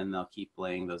egg, but then they'll keep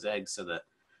laying those eggs so that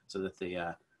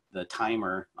the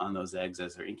timer on those eggs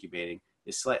as they're incubating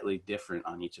is slightly different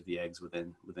on each of the eggs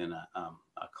within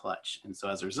a clutch. And so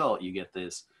as a result, you get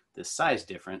this size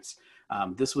difference.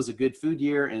 This was a good food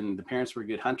year, and the parents were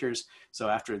good hunters. So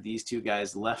after these 2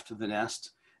 guys left the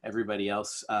nest, everybody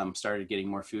else started getting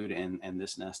more food, and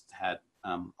this nest had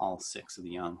all 6 of the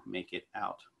young make it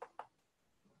out.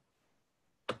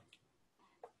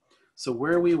 So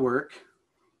where we work,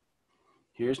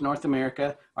 here's North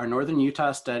America. Our Northern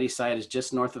Utah study site is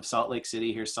just north of Salt Lake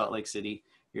City. Here's Salt Lake City.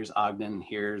 Here's Ogden.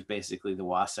 Here's basically the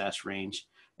Wasatch Range.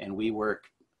 And we work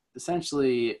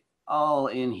essentially all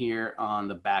in here on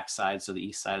the back side, so the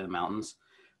east side of the mountains.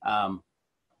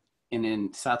 And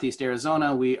in Southeast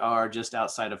Arizona, we are just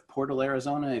outside of Portal,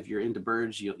 Arizona. If you're into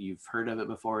birds, you've heard of it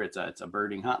before. It's a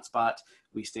birding hotspot.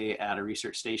 We stay at a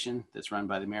research station that's run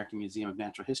by the American Museum of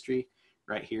Natural History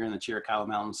right here in the Chiricahua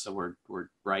Mountains. So we're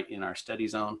right in our study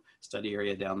zone, study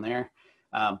area down there.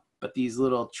 But these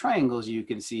little triangles you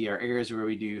can see are areas where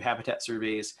we do habitat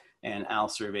surveys and owl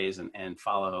surveys and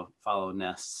follow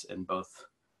nests in both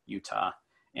Utah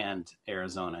and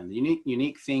Arizona. And the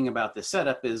unique thing about this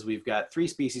setup is we've got 3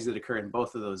 species that occur in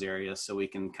both of those areas, so we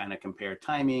can kind of compare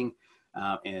timing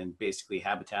and basically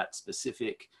habitat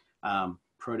specific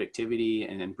productivity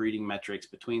and breeding metrics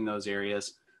between those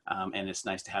areas. And it's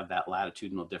nice to have that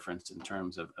latitudinal difference in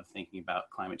terms of thinking about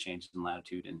climate change and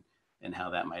latitude and how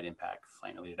that might impact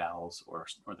flame-related owls or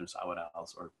northern saw-whet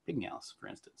owls or pygmy owls, for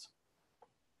instance.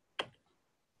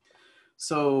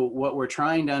 So what we're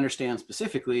trying to understand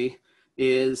specifically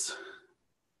is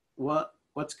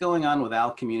what's going on with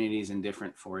owl communities in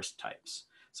different forest types.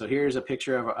 So here's a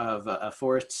picture of a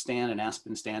forest stand, an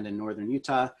aspen stand in northern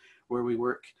Utah, where we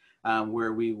work,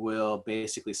 where we will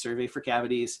basically survey for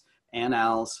cavities and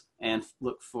owls and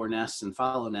look for nests and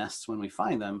follow nests when we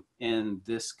find them in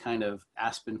this kind of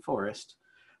aspen forest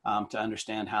to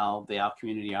understand how the owl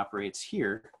community operates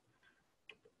here.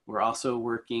 We're also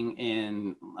working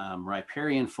in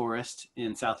riparian forest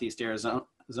in Southeast Arizona.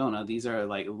 These are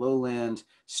like lowland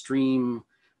stream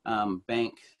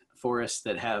bank forests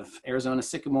that have Arizona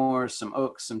sycamores, some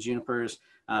oaks, some junipers.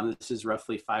 This is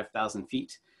roughly 5,000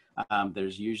 feet.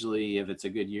 There's usually, if it's a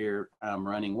good year,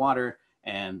 running water,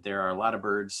 And there are a lot of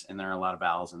birds and there are a lot of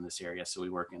owls in this area. So we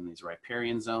work in these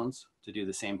riparian zones to do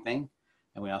the same thing.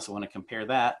 And we also want to compare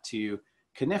that to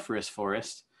coniferous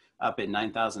forest up at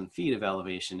 9,000 feet of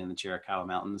elevation in the Chiricahua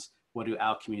Mountains. What do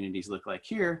owl communities look like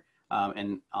here?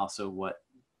 And also what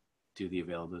do the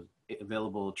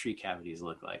available tree cavities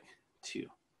look like too?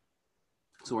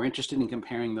 So we're interested in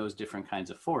comparing those different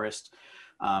kinds of forests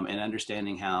and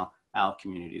understanding how owl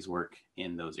communities work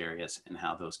in those areas and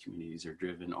how those communities are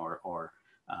driven or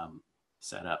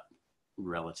set up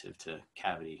relative to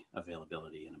cavity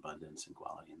availability and abundance and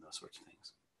quality and those sorts of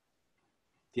things.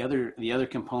 The other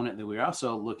component that we're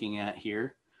also looking at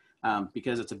here,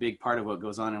 because it's a big part of what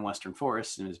goes on in Western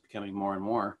forests and is becoming more and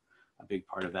more a big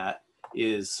part of that,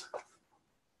 is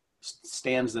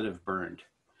stands that have burned.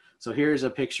 So here's a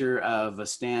picture of a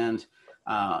stand,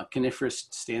 coniferous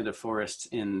stand of forests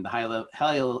in the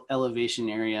high elevation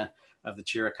area of the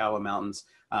Chiricahua Mountains.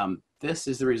 This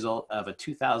is the result of a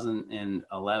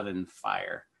 2011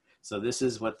 fire. So this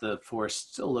is what the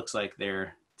forest still looks like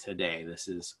there today. This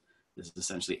is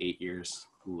essentially 8 years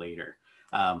later.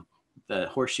 The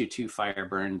Horseshoe 2 fire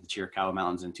burned the Chiricahua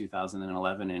Mountains in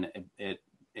 2011, and it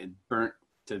burnt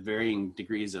to varying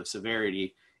degrees of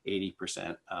severity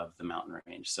 80% of the mountain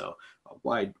range. So a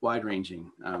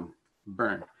wide-ranging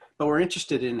burn. But we're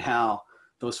interested in how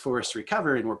those forests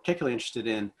recover, and we're particularly interested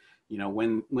in, you know,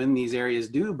 when these areas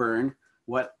do burn,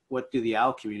 what do the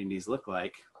owl communities look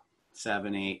like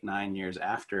 7, 8, 9 years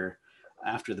after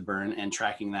the burn, and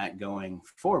tracking that going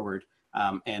forward,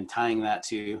 and tying that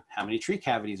to how many tree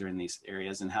cavities are in these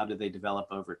areas and how do they develop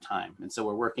over time. And so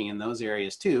we're working in those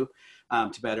areas too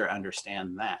to better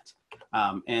understand that.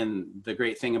 And the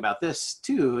great thing about this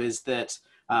too is that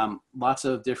lots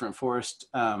of different Forest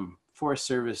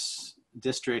Service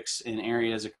districts in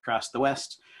areas across the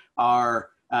West are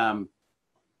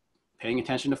paying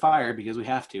attention to fire because we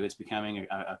have to. It's becoming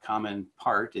a common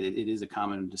part. It is a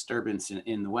common disturbance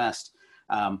in the West.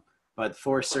 But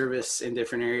Forest Service in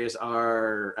different areas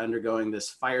are undergoing this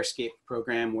firescape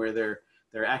program where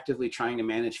they're actively trying to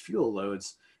manage fuel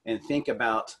loads and think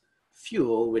about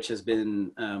fuel, which has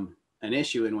been an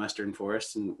issue in Western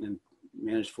forests and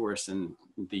managed forests in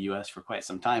the US for quite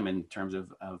some time in terms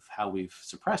of how we've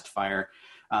suppressed fire.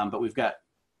 But we've got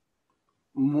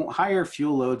higher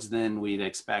fuel loads than we'd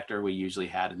expect or we usually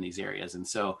had in these areas. And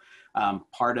so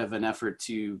part of an effort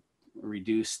to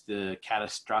reduce the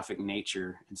catastrophic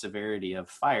nature and severity of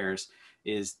fires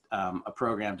is a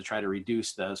program to try to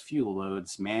reduce those fuel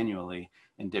loads manually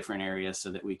in different areas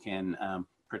so that we can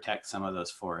protect some of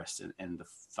those forests, and the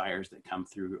fires that come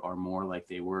through are more like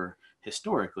they were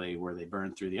historically, where they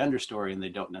burn through the understory and they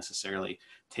don't necessarily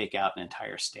take out an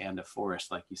entire stand of forest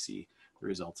like you see the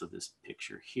results of this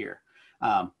picture here.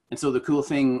 And so the cool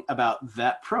thing about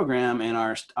that program and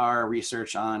our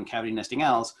research on cavity nesting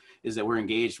owls is that we're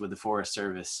engaged with the Forest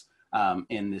Service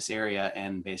in this area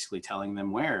and basically telling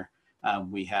them where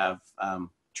we have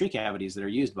tree cavities that are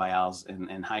used by owls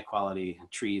and high quality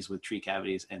trees with tree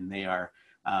cavities, and they are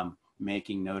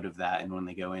making note of that. And when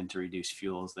they go in to reduce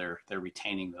fuels, they're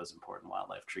retaining those important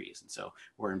wildlife trees. And so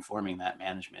we're informing that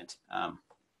management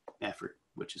effort,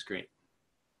 which is great.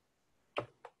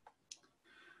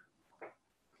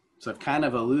 So I've kind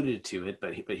of alluded to it,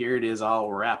 but here it is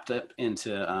all wrapped up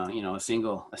into you know, a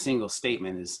single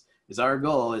statement is our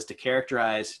goal is to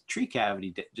characterize tree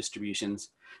cavity distributions,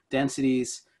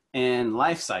 densities, and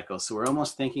life cycles. So we're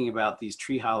almost thinking about these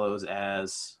tree hollows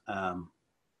as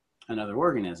another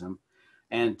organism,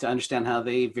 and to understand how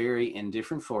they vary in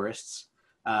different forests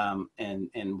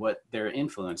and what they're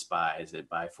influenced by. Is it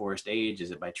by forest age? Is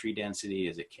it by tree density?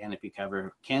 Is it canopy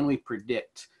cover? Can we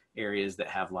predict areas that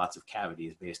have lots of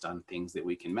cavities based on things that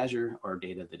we can measure or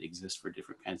data that exist for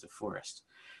different kinds of forests?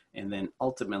 And then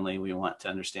ultimately we want to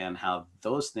understand how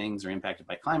those things are impacted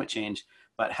by climate change,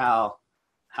 but how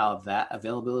that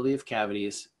availability of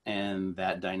cavities and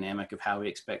that dynamic of how we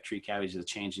expect tree cavities to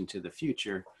change into the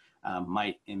future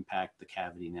might impact the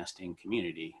cavity nesting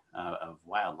community of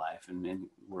wildlife. And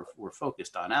we're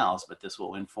focused on owls, but this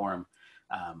will inform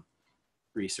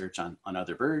research on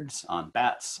other birds, on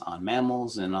bats, on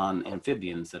mammals, and on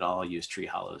amphibians that all use tree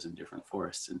hollows in different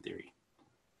forests in theory.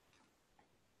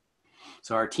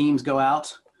 So our teams go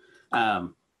out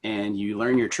and you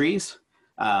learn your trees.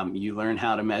 You learn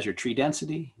how to measure tree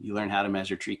density. You learn how to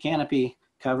measure tree canopy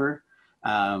cover.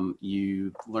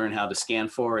 You learn how to scan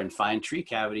for and find tree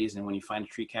cavities. And when you find a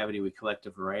tree cavity, we collect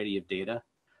a variety of data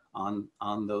on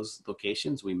those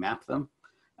locations. We map them.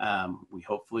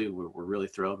 We're really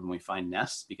thrilled when we find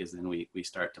nests, because then we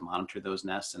start to monitor those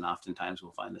nests, and oftentimes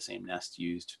we'll find the same nest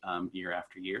used year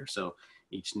after year. So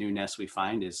each new nest we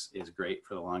find is great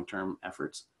for the long-term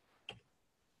efforts.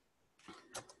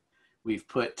 We've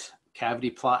put cavity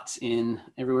plots in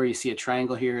everywhere you see a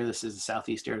triangle here. This is the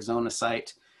Southeast Arizona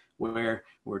site where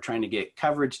we're trying to get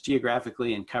coverage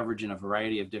geographically and coverage in a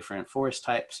variety of different forest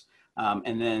types.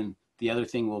 And then the other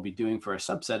thing we'll be doing for a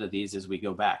subset of these is we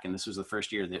go back, and this was the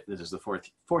first year, this is the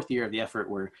fourth year of the effort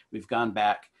where we've gone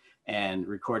back and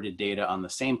recorded data on the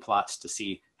same plots to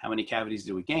see how many cavities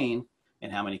did we gain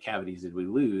and how many cavities did we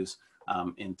lose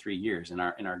in 3 years. And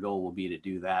our goal will be to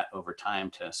do that over time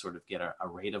to sort of get a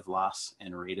rate of loss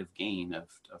and rate of gain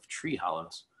of tree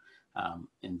hollows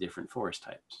in different forest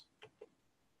types.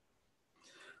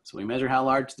 So we measure how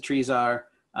large the trees are,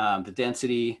 the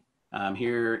density.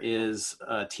 Here is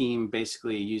a team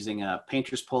basically using a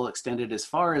painter's pole extended as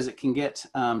far as it can get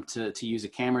to use a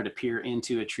camera to peer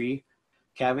into a tree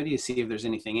cavity to see if there's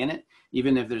anything in it.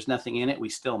 Even if there's nothing in it, we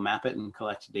still map it and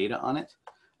collect data on it.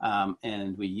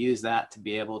 And we use that to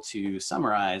be able to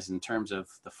summarize in terms of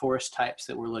the forest types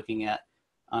that we're looking at.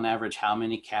 On average, how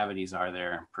many cavities are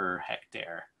there per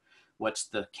hectare? What's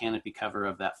the canopy cover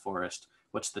of that forest?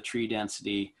 What's the tree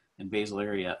density and basal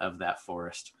area of that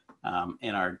forest?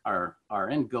 And our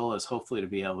end goal is hopefully to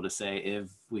be able to say, if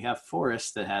we have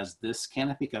forest that has this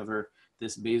canopy cover,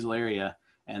 this basal area,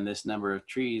 and this number of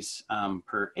trees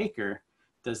per acre,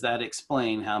 does that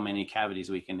explain how many cavities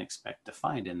we can expect to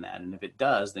find in that? And if it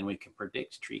does, then we can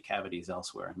predict tree cavities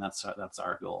elsewhere, and that's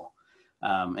our goal.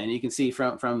 And you can see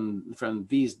from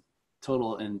these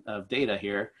total of data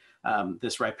here,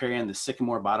 this riparian, the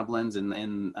sycamore bottomlands in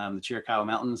the Chiricahua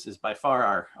Mountains is by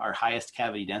far our highest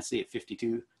cavity density at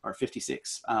 52 or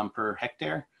 56 per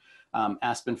hectare.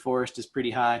 Aspen forest is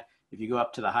pretty high. If you go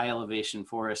up to the high elevation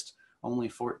forest, only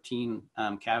 14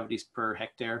 cavities per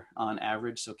hectare on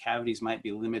average. So cavities might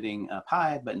be limiting up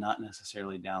high, but not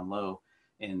necessarily down low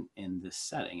in this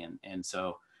setting. And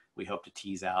so we hope to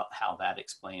tease out how that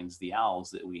explains the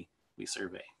owls that we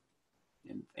survey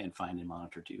and find and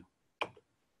monitor too.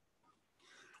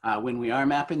 When we are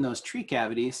mapping those tree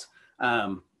cavities,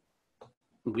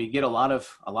 we get a lot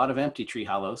of empty tree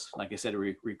hollows. Like I said,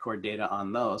 we record data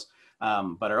on those.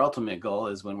 But our ultimate goal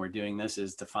is when we're doing this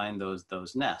is to find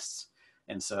those nests.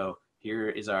 And so here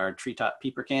is our treetop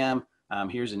peeper cam.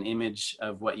 Here's an image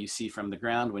of what you see from the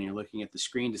ground when you're looking at the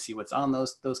screen to see what's on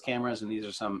those cameras. And these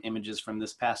are some images from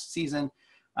this past season.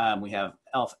 We have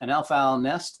an elf owl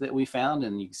nest that we found,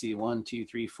 and you can see 1, 2,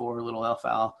 3, 4 little elf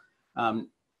owl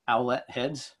owlet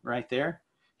heads right there.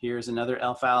 Here's another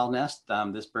elf owl nest.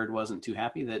 This bird wasn't too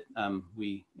happy that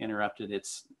we interrupted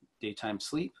its daytime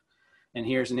sleep. And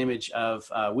here's an image of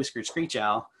a whiskered screech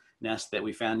owl nest that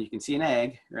we found. You can see an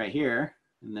egg right here,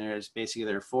 and there's basically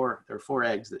there are four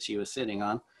eggs that she was sitting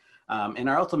on. And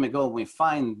our ultimate goal when we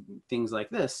find things like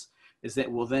this is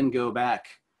that we'll then go back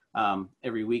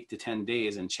every week to 10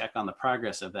 days and check on the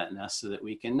progress of that nest so that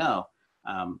we can know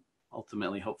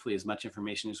ultimately, hopefully, as much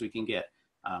information as we can get.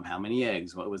 How many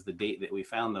eggs, what was the date that we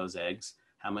found those eggs,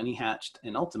 how many hatched,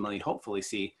 and ultimately, hopefully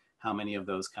see how many of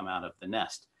those come out of the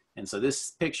nest. And so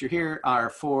this picture here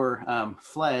are 4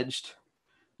 fledged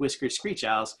whiskered screech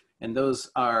owls, and those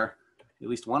are, at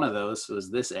least one of those was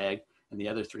this egg, and the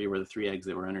other 3 were the 3 eggs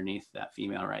that were underneath that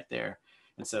female right there.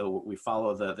 And so we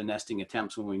follow the nesting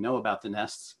attempts when we know about the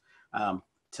nests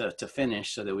to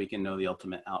finish so that we can know the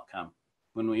ultimate outcome.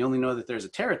 When we only know that there's a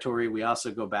territory, we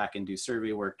also go back and do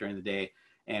survey work during the day,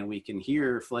 and we can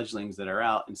hear fledglings that are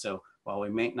out. And so while we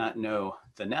may not know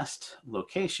the nest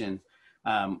location,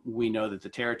 we know that the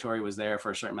territory was there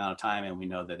for a certain amount of time, and we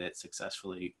know that it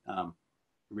successfully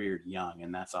reared young.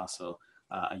 And that's also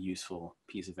a useful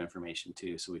piece of information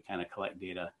too. So we kind of collect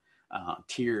data,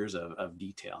 tiers of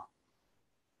detail.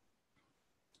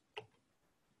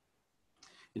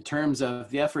 In terms of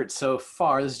the effort so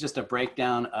far, this is just a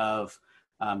breakdown of,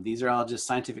 these are all just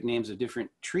scientific names of different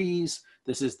trees.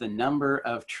 This is the number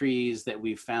of trees that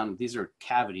we've found. These are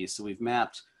cavities. So we've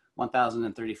mapped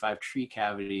 1,035 tree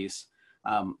cavities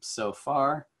so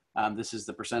far. This is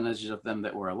the percentage of them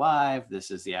that were alive. This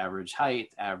is the average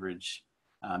height, average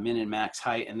min and max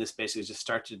height. And this basically just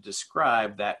starts to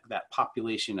describe that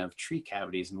population of tree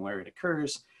cavities and where it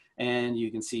occurs. And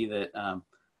you can see that,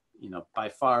 you know, by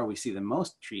far we see the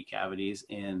most tree cavities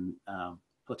in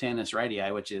Platanus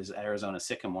radii, which is Arizona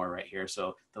sycamore right here.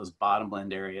 So those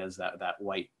bottomland areas, that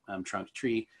white trunk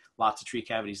tree, lots of tree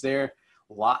cavities there.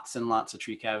 Lots and lots of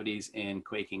tree cavities in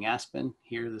quaking aspen.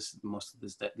 Here, most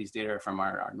of these data are from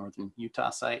our northern Utah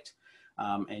site.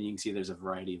 And you can see there's a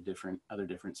variety of other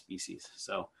different species.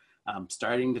 So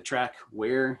starting to track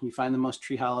where you find the most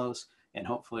tree hollows, and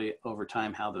hopefully over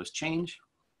time how those change.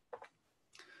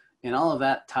 And all of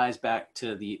that ties back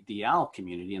to the owl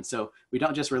community. And so we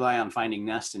don't just rely on finding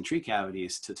nests and tree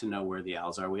cavities to know where the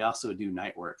owls are. We also do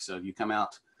night work. So if you come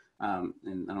out And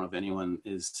I don't know if anyone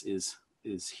is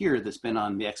here that's been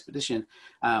on the expedition,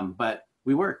 but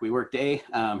we work day,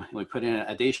 we put in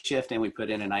a day shift and we put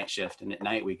in a night shift. And at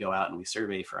night we go out and we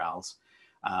survey for owls.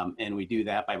 And we do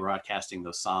that by broadcasting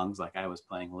those songs like I was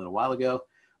playing a little while ago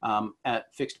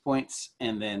at fixed points,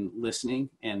 and then listening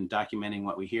and documenting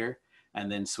what we hear,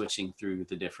 and then switching through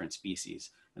the different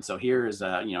species. And so here is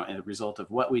a result of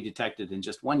what we detected in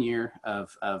just 1 year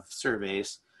of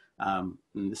surveys. And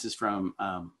this is from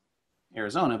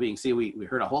Arizona, but you can see we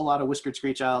heard a whole lot of whiskered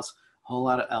screech owls, a whole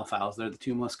lot of elf owls. They're the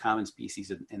two most common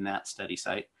species in that study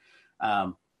site.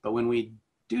 But when we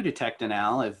do detect an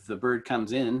owl, if the bird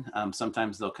comes in,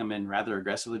 sometimes they'll come in rather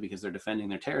aggressively because they're defending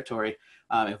their territory.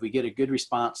 If we get a good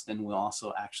response, then we'll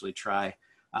also actually try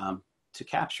to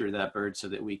capture that bird so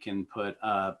that we can put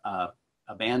a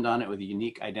band on it with a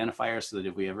unique identifier, so that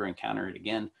if we ever encounter it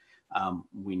again,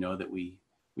 we know that we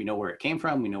know where it came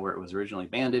from, we know where it was originally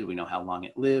banded, we know how long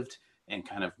it lived, and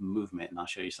kind of movement. And I'll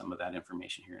show you some of that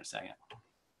information here in a second.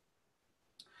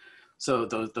 So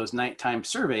those nighttime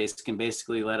surveys can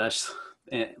basically let us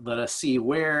see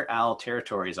where owl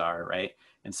territories are, right?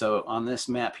 And so on this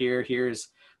map here, here's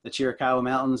the Chiricahua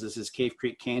Mountains. This is Cave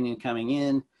Creek Canyon coming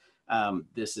in.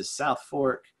 This is South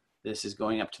Fork. This is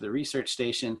going up to the research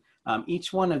station.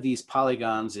 Each one of these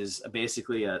polygons is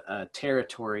basically a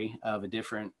territory of a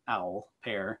different owl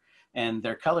pair, and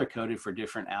they're color coded for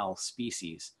different owl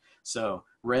species. So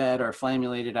red are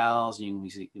flammulated owls. You can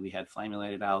see we had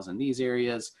flammulated owls in these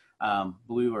areas.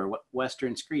 Blue are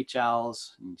western screech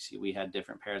owls. And you see we had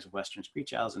different pairs of western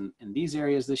screech owls in these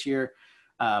areas this year.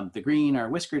 The green are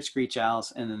whiskered screech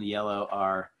owls, and then the yellow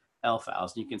are elf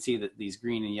owls. And you can see that these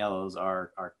green and yellows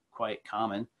are quite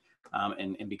common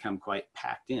and become quite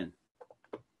packed in.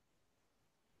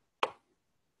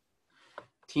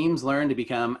 Teams learn to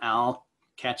become owl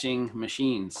catching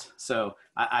machines. So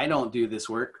I don't do this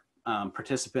work.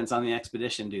 Participants on the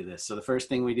expedition do this. So the first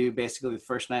thing we do, basically the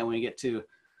first night when we get to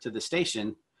the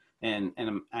station, and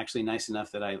I'm actually nice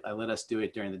enough that I let us do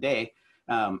it during the day,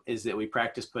 is that we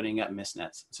practice putting up mist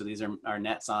nets. So these are our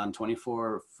nets on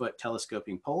 24-foot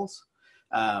telescoping poles.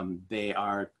 They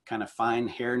are kind of fine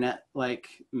hairnet-like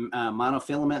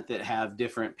monofilament that have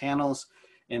different panels.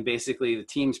 And basically the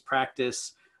teams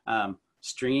practice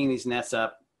stringing these nets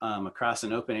up across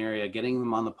an open area, getting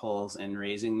them on the poles and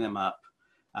raising them up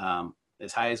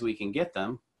as high as we can get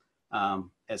them,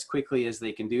 as quickly as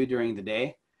they can do during the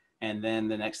day. And then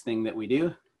the next thing that we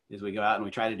do is we go out and we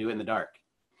try to do it in the dark.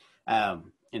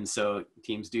 And so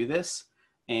teams do this,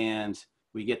 and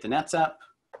we get the nets up,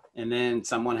 and then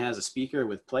someone has a speaker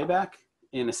with playback.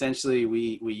 And essentially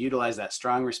we utilize that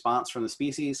strong response from the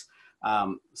species.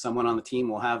 Someone on the team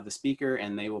will have the speaker,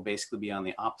 and they will basically be on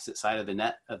the opposite side of the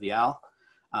net of the owl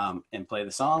and play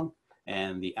the song.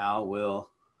 And the owl will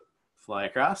fly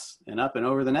across and up and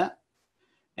over the net.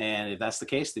 And if that's the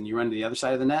case, then you run to the other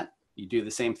side of the net, you do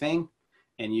the same thing,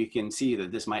 and you can see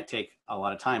that this might take a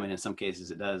lot of time. And in some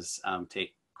cases it does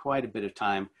take quite a bit of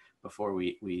time before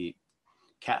we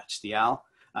catch the owl.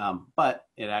 But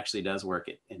it actually does work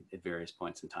at various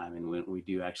points in time. And we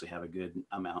do actually have a good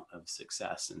amount of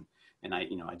success. And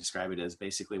I describe it as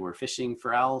basically we're fishing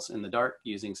for owls in the dark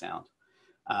using sound.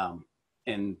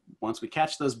 And once we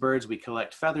catch those birds, we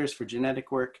collect feathers for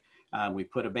genetic work. We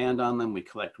put a band on them. We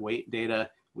collect weight data.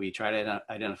 We try to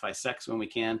identify sex when we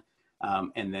can.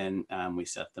 And then we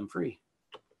set them free.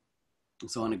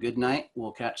 So on a good night,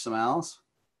 we'll catch some owls.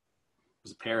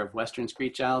 There's a pair of western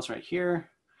screech owls right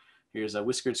here. Here's a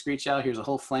whiskered screech owl. Here's a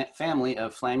whole family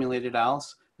of flammulated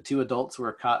owls. The two adults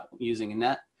were caught using a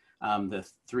net. The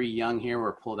three young here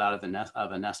were pulled out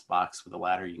of a nest box with a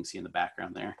ladder you can see in the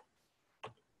background there.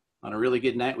 On a really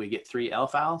good night, we get 3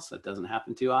 elf owls. That doesn't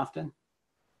happen too often.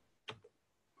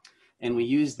 And we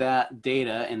use that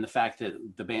data and the fact that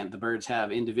the birds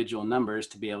have individual numbers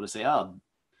to be able to say, oh,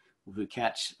 if we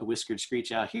catch a whiskered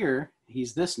screech owl here,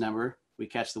 he's this number. We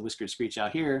catch the whiskered screech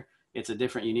owl here, it's a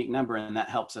different unique number, and that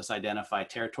helps us identify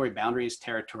territory boundaries,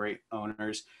 territory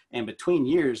owners. And between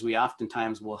years, we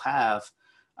oftentimes will have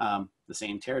the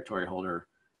same territory holder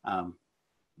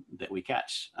that we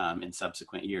catch in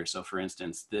subsequent years. So for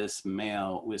instance, this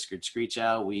male whiskered screech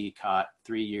owl, we caught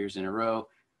 3 years in a row.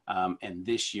 And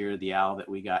this year, the owl that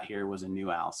we got here was a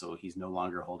new owl, so he's no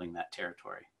longer holding that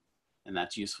territory. And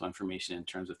that's useful information in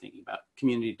terms of thinking about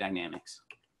community dynamics.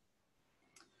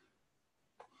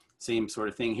 Same sort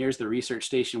of thing. Here's the research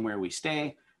station where we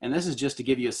stay. And this is just to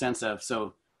give you a sense of,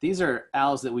 so these are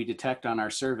owls that we detect on our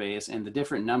surveys, and the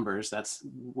different numbers. That's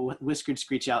whiskered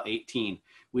screech owl 18.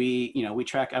 We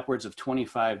track upwards of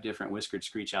 25 different whiskered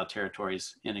screech owl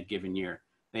territories in a given year.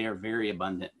 They are very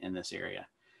abundant in this area.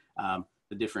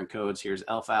 the different codes. Here's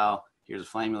elf owl, here's a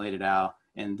flammulated owl.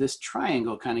 And this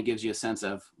triangle kind of gives you a sense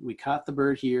of, we caught the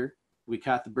bird here, we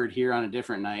caught the bird here on a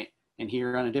different night, and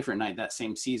here on a different night that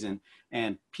same season.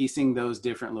 And piecing those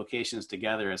different locations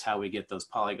together is how we get those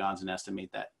polygons and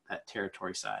estimate that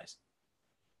territory size.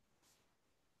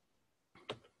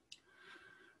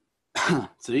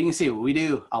 So you can see we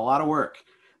do a lot of work,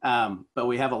 but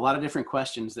we have a lot of different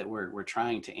questions that we're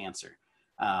trying to answer.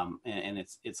 And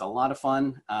it's a lot of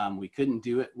fun. We couldn't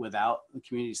do it without the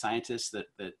community scientists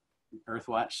that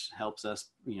Earthwatch helps us,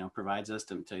 provides us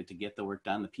to get the work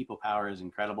done. The people power is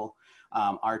incredible.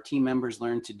 Our team members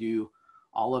learn to do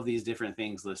all of these different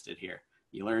things listed here.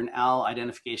 You learn owl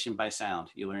identification by sound.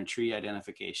 You learn tree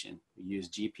identification. We use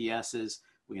GPSs.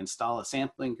 We install a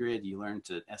sampling grid. You learn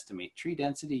to estimate tree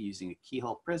density using a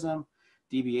keyhole prism,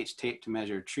 DBH tape to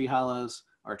measure tree hollows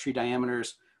or tree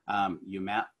diameters. You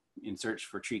map and search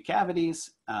for tree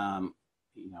cavities.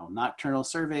 Nocturnal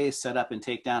surveys, set up and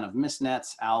take down of mist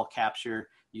nets, owl capture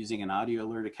using an audio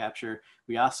lure to capture.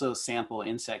 We also sample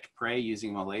insect prey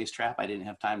using Malaise trap. I didn't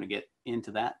have time to get into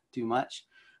that too much,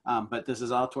 but this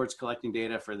is all towards collecting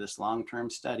data for this long-term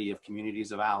study of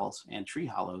communities of owls and tree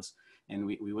hollows. And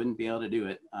we wouldn't be able to do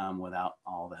it without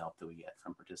all the help that we get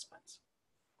from participants.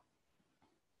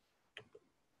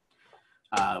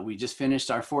 We just finished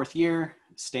our 4th year.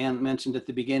 Stan mentioned at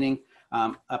the beginning,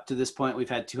 up to this point, we've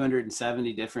had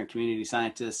 270 different community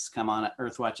scientists come on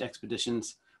Earthwatch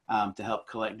expeditions to help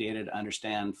collect data to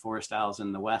understand forest owls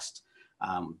in the West.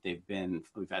 We've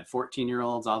had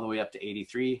 14-year-olds all the way up to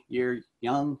 83-year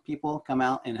young people come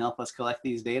out and help us collect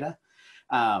these data.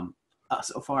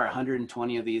 So far,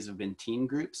 120 of these have been teen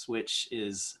groups, which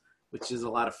is a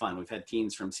lot of fun. We've had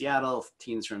teens from Seattle,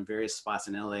 teens from various spots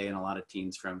in LA, and a lot of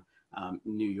teens from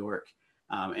New York.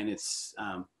 And it's,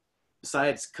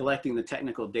 besides collecting the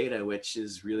technical data, which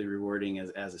is really rewarding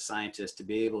as a scientist, to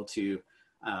be able to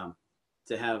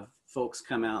have folks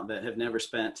come out that have never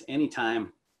spent any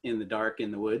time in the dark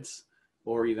in the woods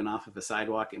or even off of a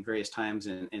sidewalk at various times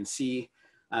and see,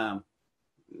 the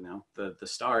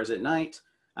stars at night,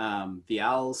 the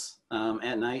owls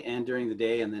at night and during the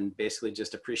day, and then basically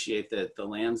just appreciate that the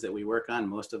lands that we work on,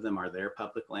 most of them are their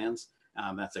public lands.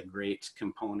 That's a great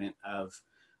component of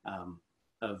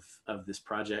this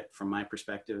project from my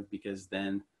perspective, because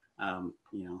then,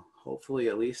 hopefully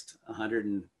at least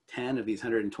 110 of these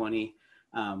 120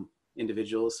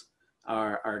 individuals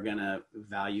are gonna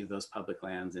value those public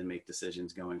lands and make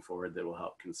decisions going forward that will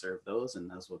help conserve those, and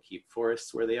those will keep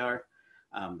forests where they are.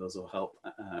 Those will help,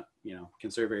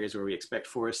 conserve areas where we expect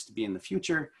forests to be in the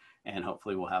future, and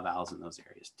hopefully we'll have owls in those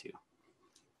areas too.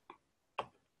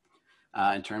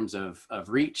 In terms of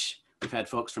reach, we've had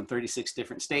folks from 36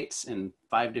 different states and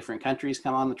 5 different countries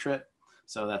come on the trip.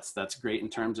 So that's great in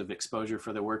terms of exposure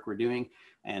for the work we're doing.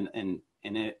 And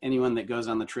anyone that goes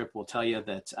on the trip will tell you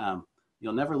that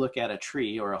you'll never look at a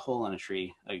tree or a hole in a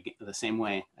tree the same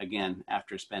way again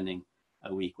after spending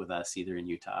a week with us, either in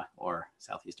Utah or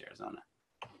Southeast Arizona.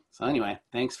 So anyway,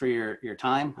 thanks for your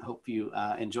time. I hope you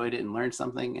enjoyed it and learned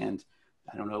something. And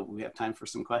I don't know, we have time for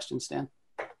some questions, Stan?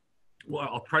 Well,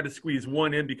 I'll try to squeeze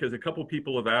one in because a couple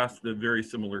people have asked a very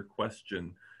similar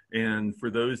question. And for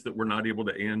those that we're not able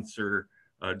to answer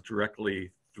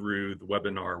directly through the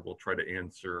webinar, we'll try to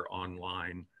answer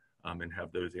online and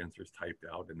have those answers typed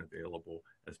out and available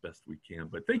as best we can.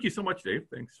 But thank you so much, Dave.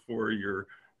 Thanks for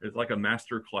it's like a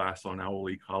master class on owl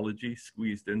ecology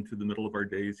squeezed into the middle of our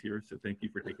days here. So thank you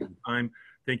for taking the time.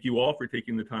 Thank you all for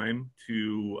taking the time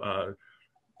to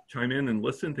chime in and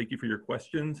listen. Thank you for your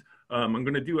questions. I'm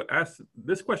going to ask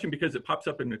this question because it pops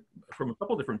up from a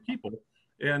couple different people,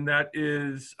 and that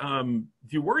is, do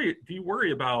you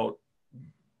worry about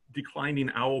declining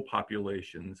owl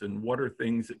populations, and what are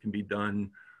things that can be done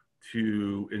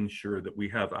to ensure that we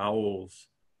have owls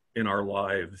in our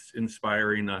lives,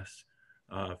 inspiring us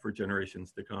for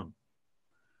generations to come?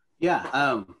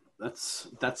 Yeah,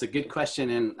 that's a good question,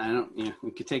 and I don't,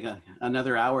 we could take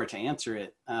another hour to answer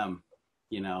it,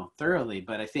 thoroughly.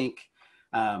 But I think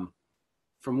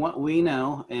from what we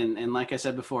know, and like I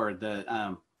said before,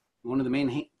 one of the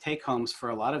main take homes for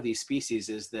a lot of these species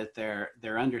is that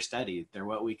they're understudied. They're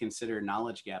what we consider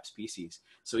knowledge gap species.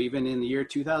 So even in the year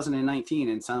 2019,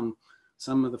 in some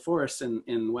of the forests in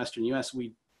the Western US,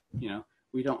 we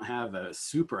don't have a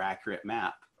super accurate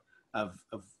map of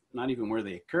not even where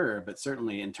they occur, but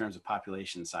certainly in terms of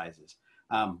population sizes.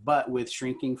 But with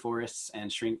shrinking forests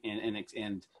and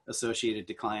associated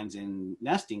declines in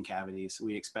nesting cavities,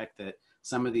 we expect that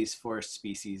some of these forest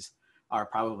species are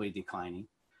probably declining.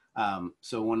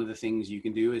 So one of the things you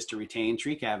can do is to retain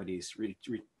tree cavities,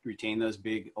 retain those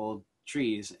big old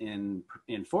trees in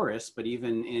forests, but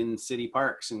even in city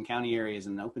parks and county areas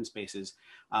and open spaces,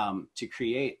 to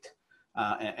create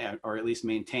or at least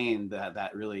maintain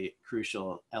that really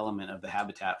crucial element of the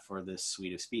habitat for this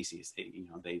suite of species.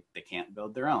 They can't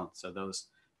build their own. So those,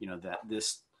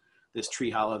 this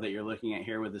tree hollow that you're looking at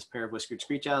here with this pair of whiskered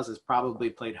screech owls has probably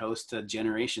played host to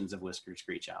generations of whiskered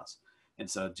screech owls. And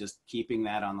so just keeping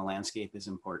that on the landscape is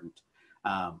important.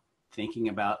 Thinking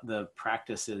about the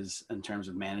practices in terms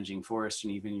of managing forests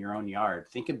and even your own yard.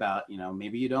 Think about,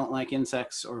 maybe you don't like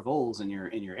insects or voles in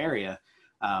your area,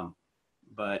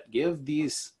 but give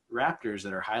these raptors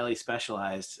that are highly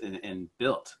specialized and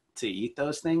built to eat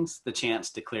those things the chance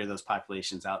to clear those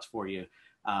populations out for you,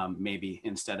 maybe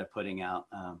instead of putting out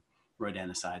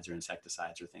rodenticides or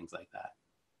insecticides or things like that.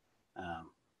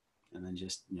 And then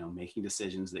just, making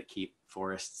decisions that keep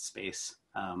forest space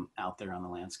out there on the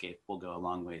landscape will go a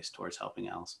long ways towards helping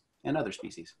owls and other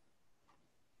species.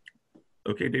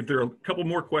 Okay, Dave, there are a couple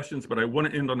more questions, but I want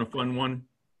to end on a fun one.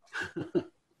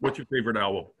 What's your favorite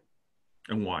owl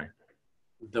and why?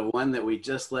 The one that we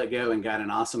just let go and got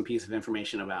an awesome piece of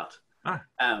information about.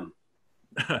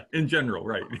 In general,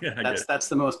 right? Yeah, that's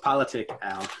the most politic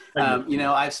owl.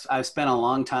 I've spent a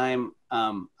long time,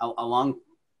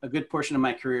 a good portion of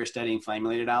my career studying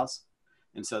flame-related owls.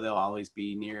 And so they'll always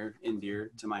be near and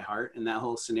dear to my heart. And that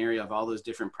whole scenario of all those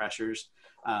different pressures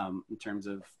in terms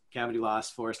of cavity loss,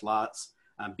 forest lots,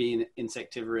 being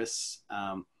insectivorous,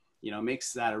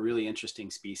 makes that a really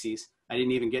interesting species. I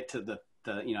didn't even get to the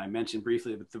I mentioned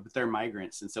briefly, but they're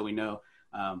migrants. And so we know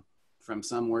from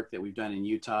some work that we've done in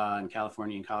Utah and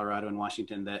California and Colorado and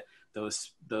Washington that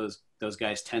those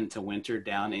guys tend to winter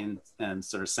down in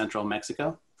sort of central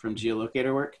Mexico from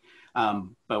geolocator work. But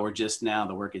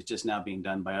the work is just now being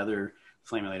done by other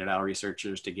flame-related owl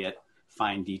researchers to get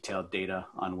fine detailed data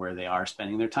on where they are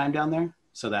spending their time down there.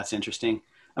 So that's interesting.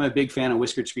 I'm a big fan of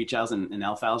whiskered screech owls and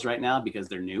elf owls right now because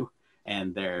they're new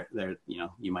and they're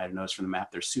you might have noticed from the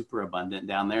map, they're super abundant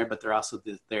down there, but they're also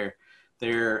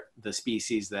they're the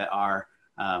species that are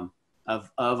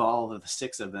of all of the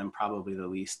 6 of them, probably the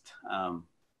least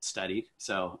studied.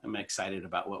 So I'm excited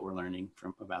about what we're learning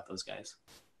about those guys.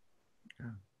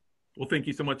 Yeah. Well, thank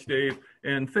you so much, Dave.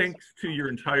 And thanks to your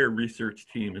entire research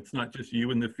team. It's not just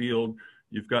you in the field.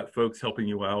 You've got folks helping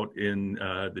you out in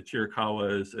the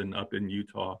Chiricahuas and up in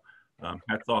Utah.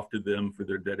 Hats off to them for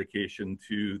their dedication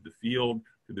to the field,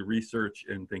 to the research,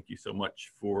 and thank you so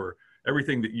much for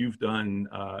everything that you've done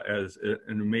as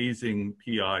an amazing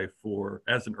PI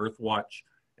as an Earthwatch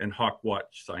and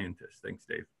Hawkwatch scientist. Thanks,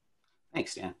 Dave.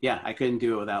 Thanks, Dan. Yeah, I couldn't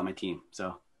do it without my team.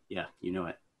 So yeah, you know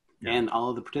it. Yeah. And all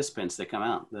of the participants that come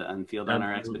out and field on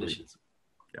our expeditions.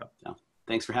 Yeah. So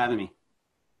thanks for having me.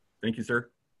 Thank you, sir.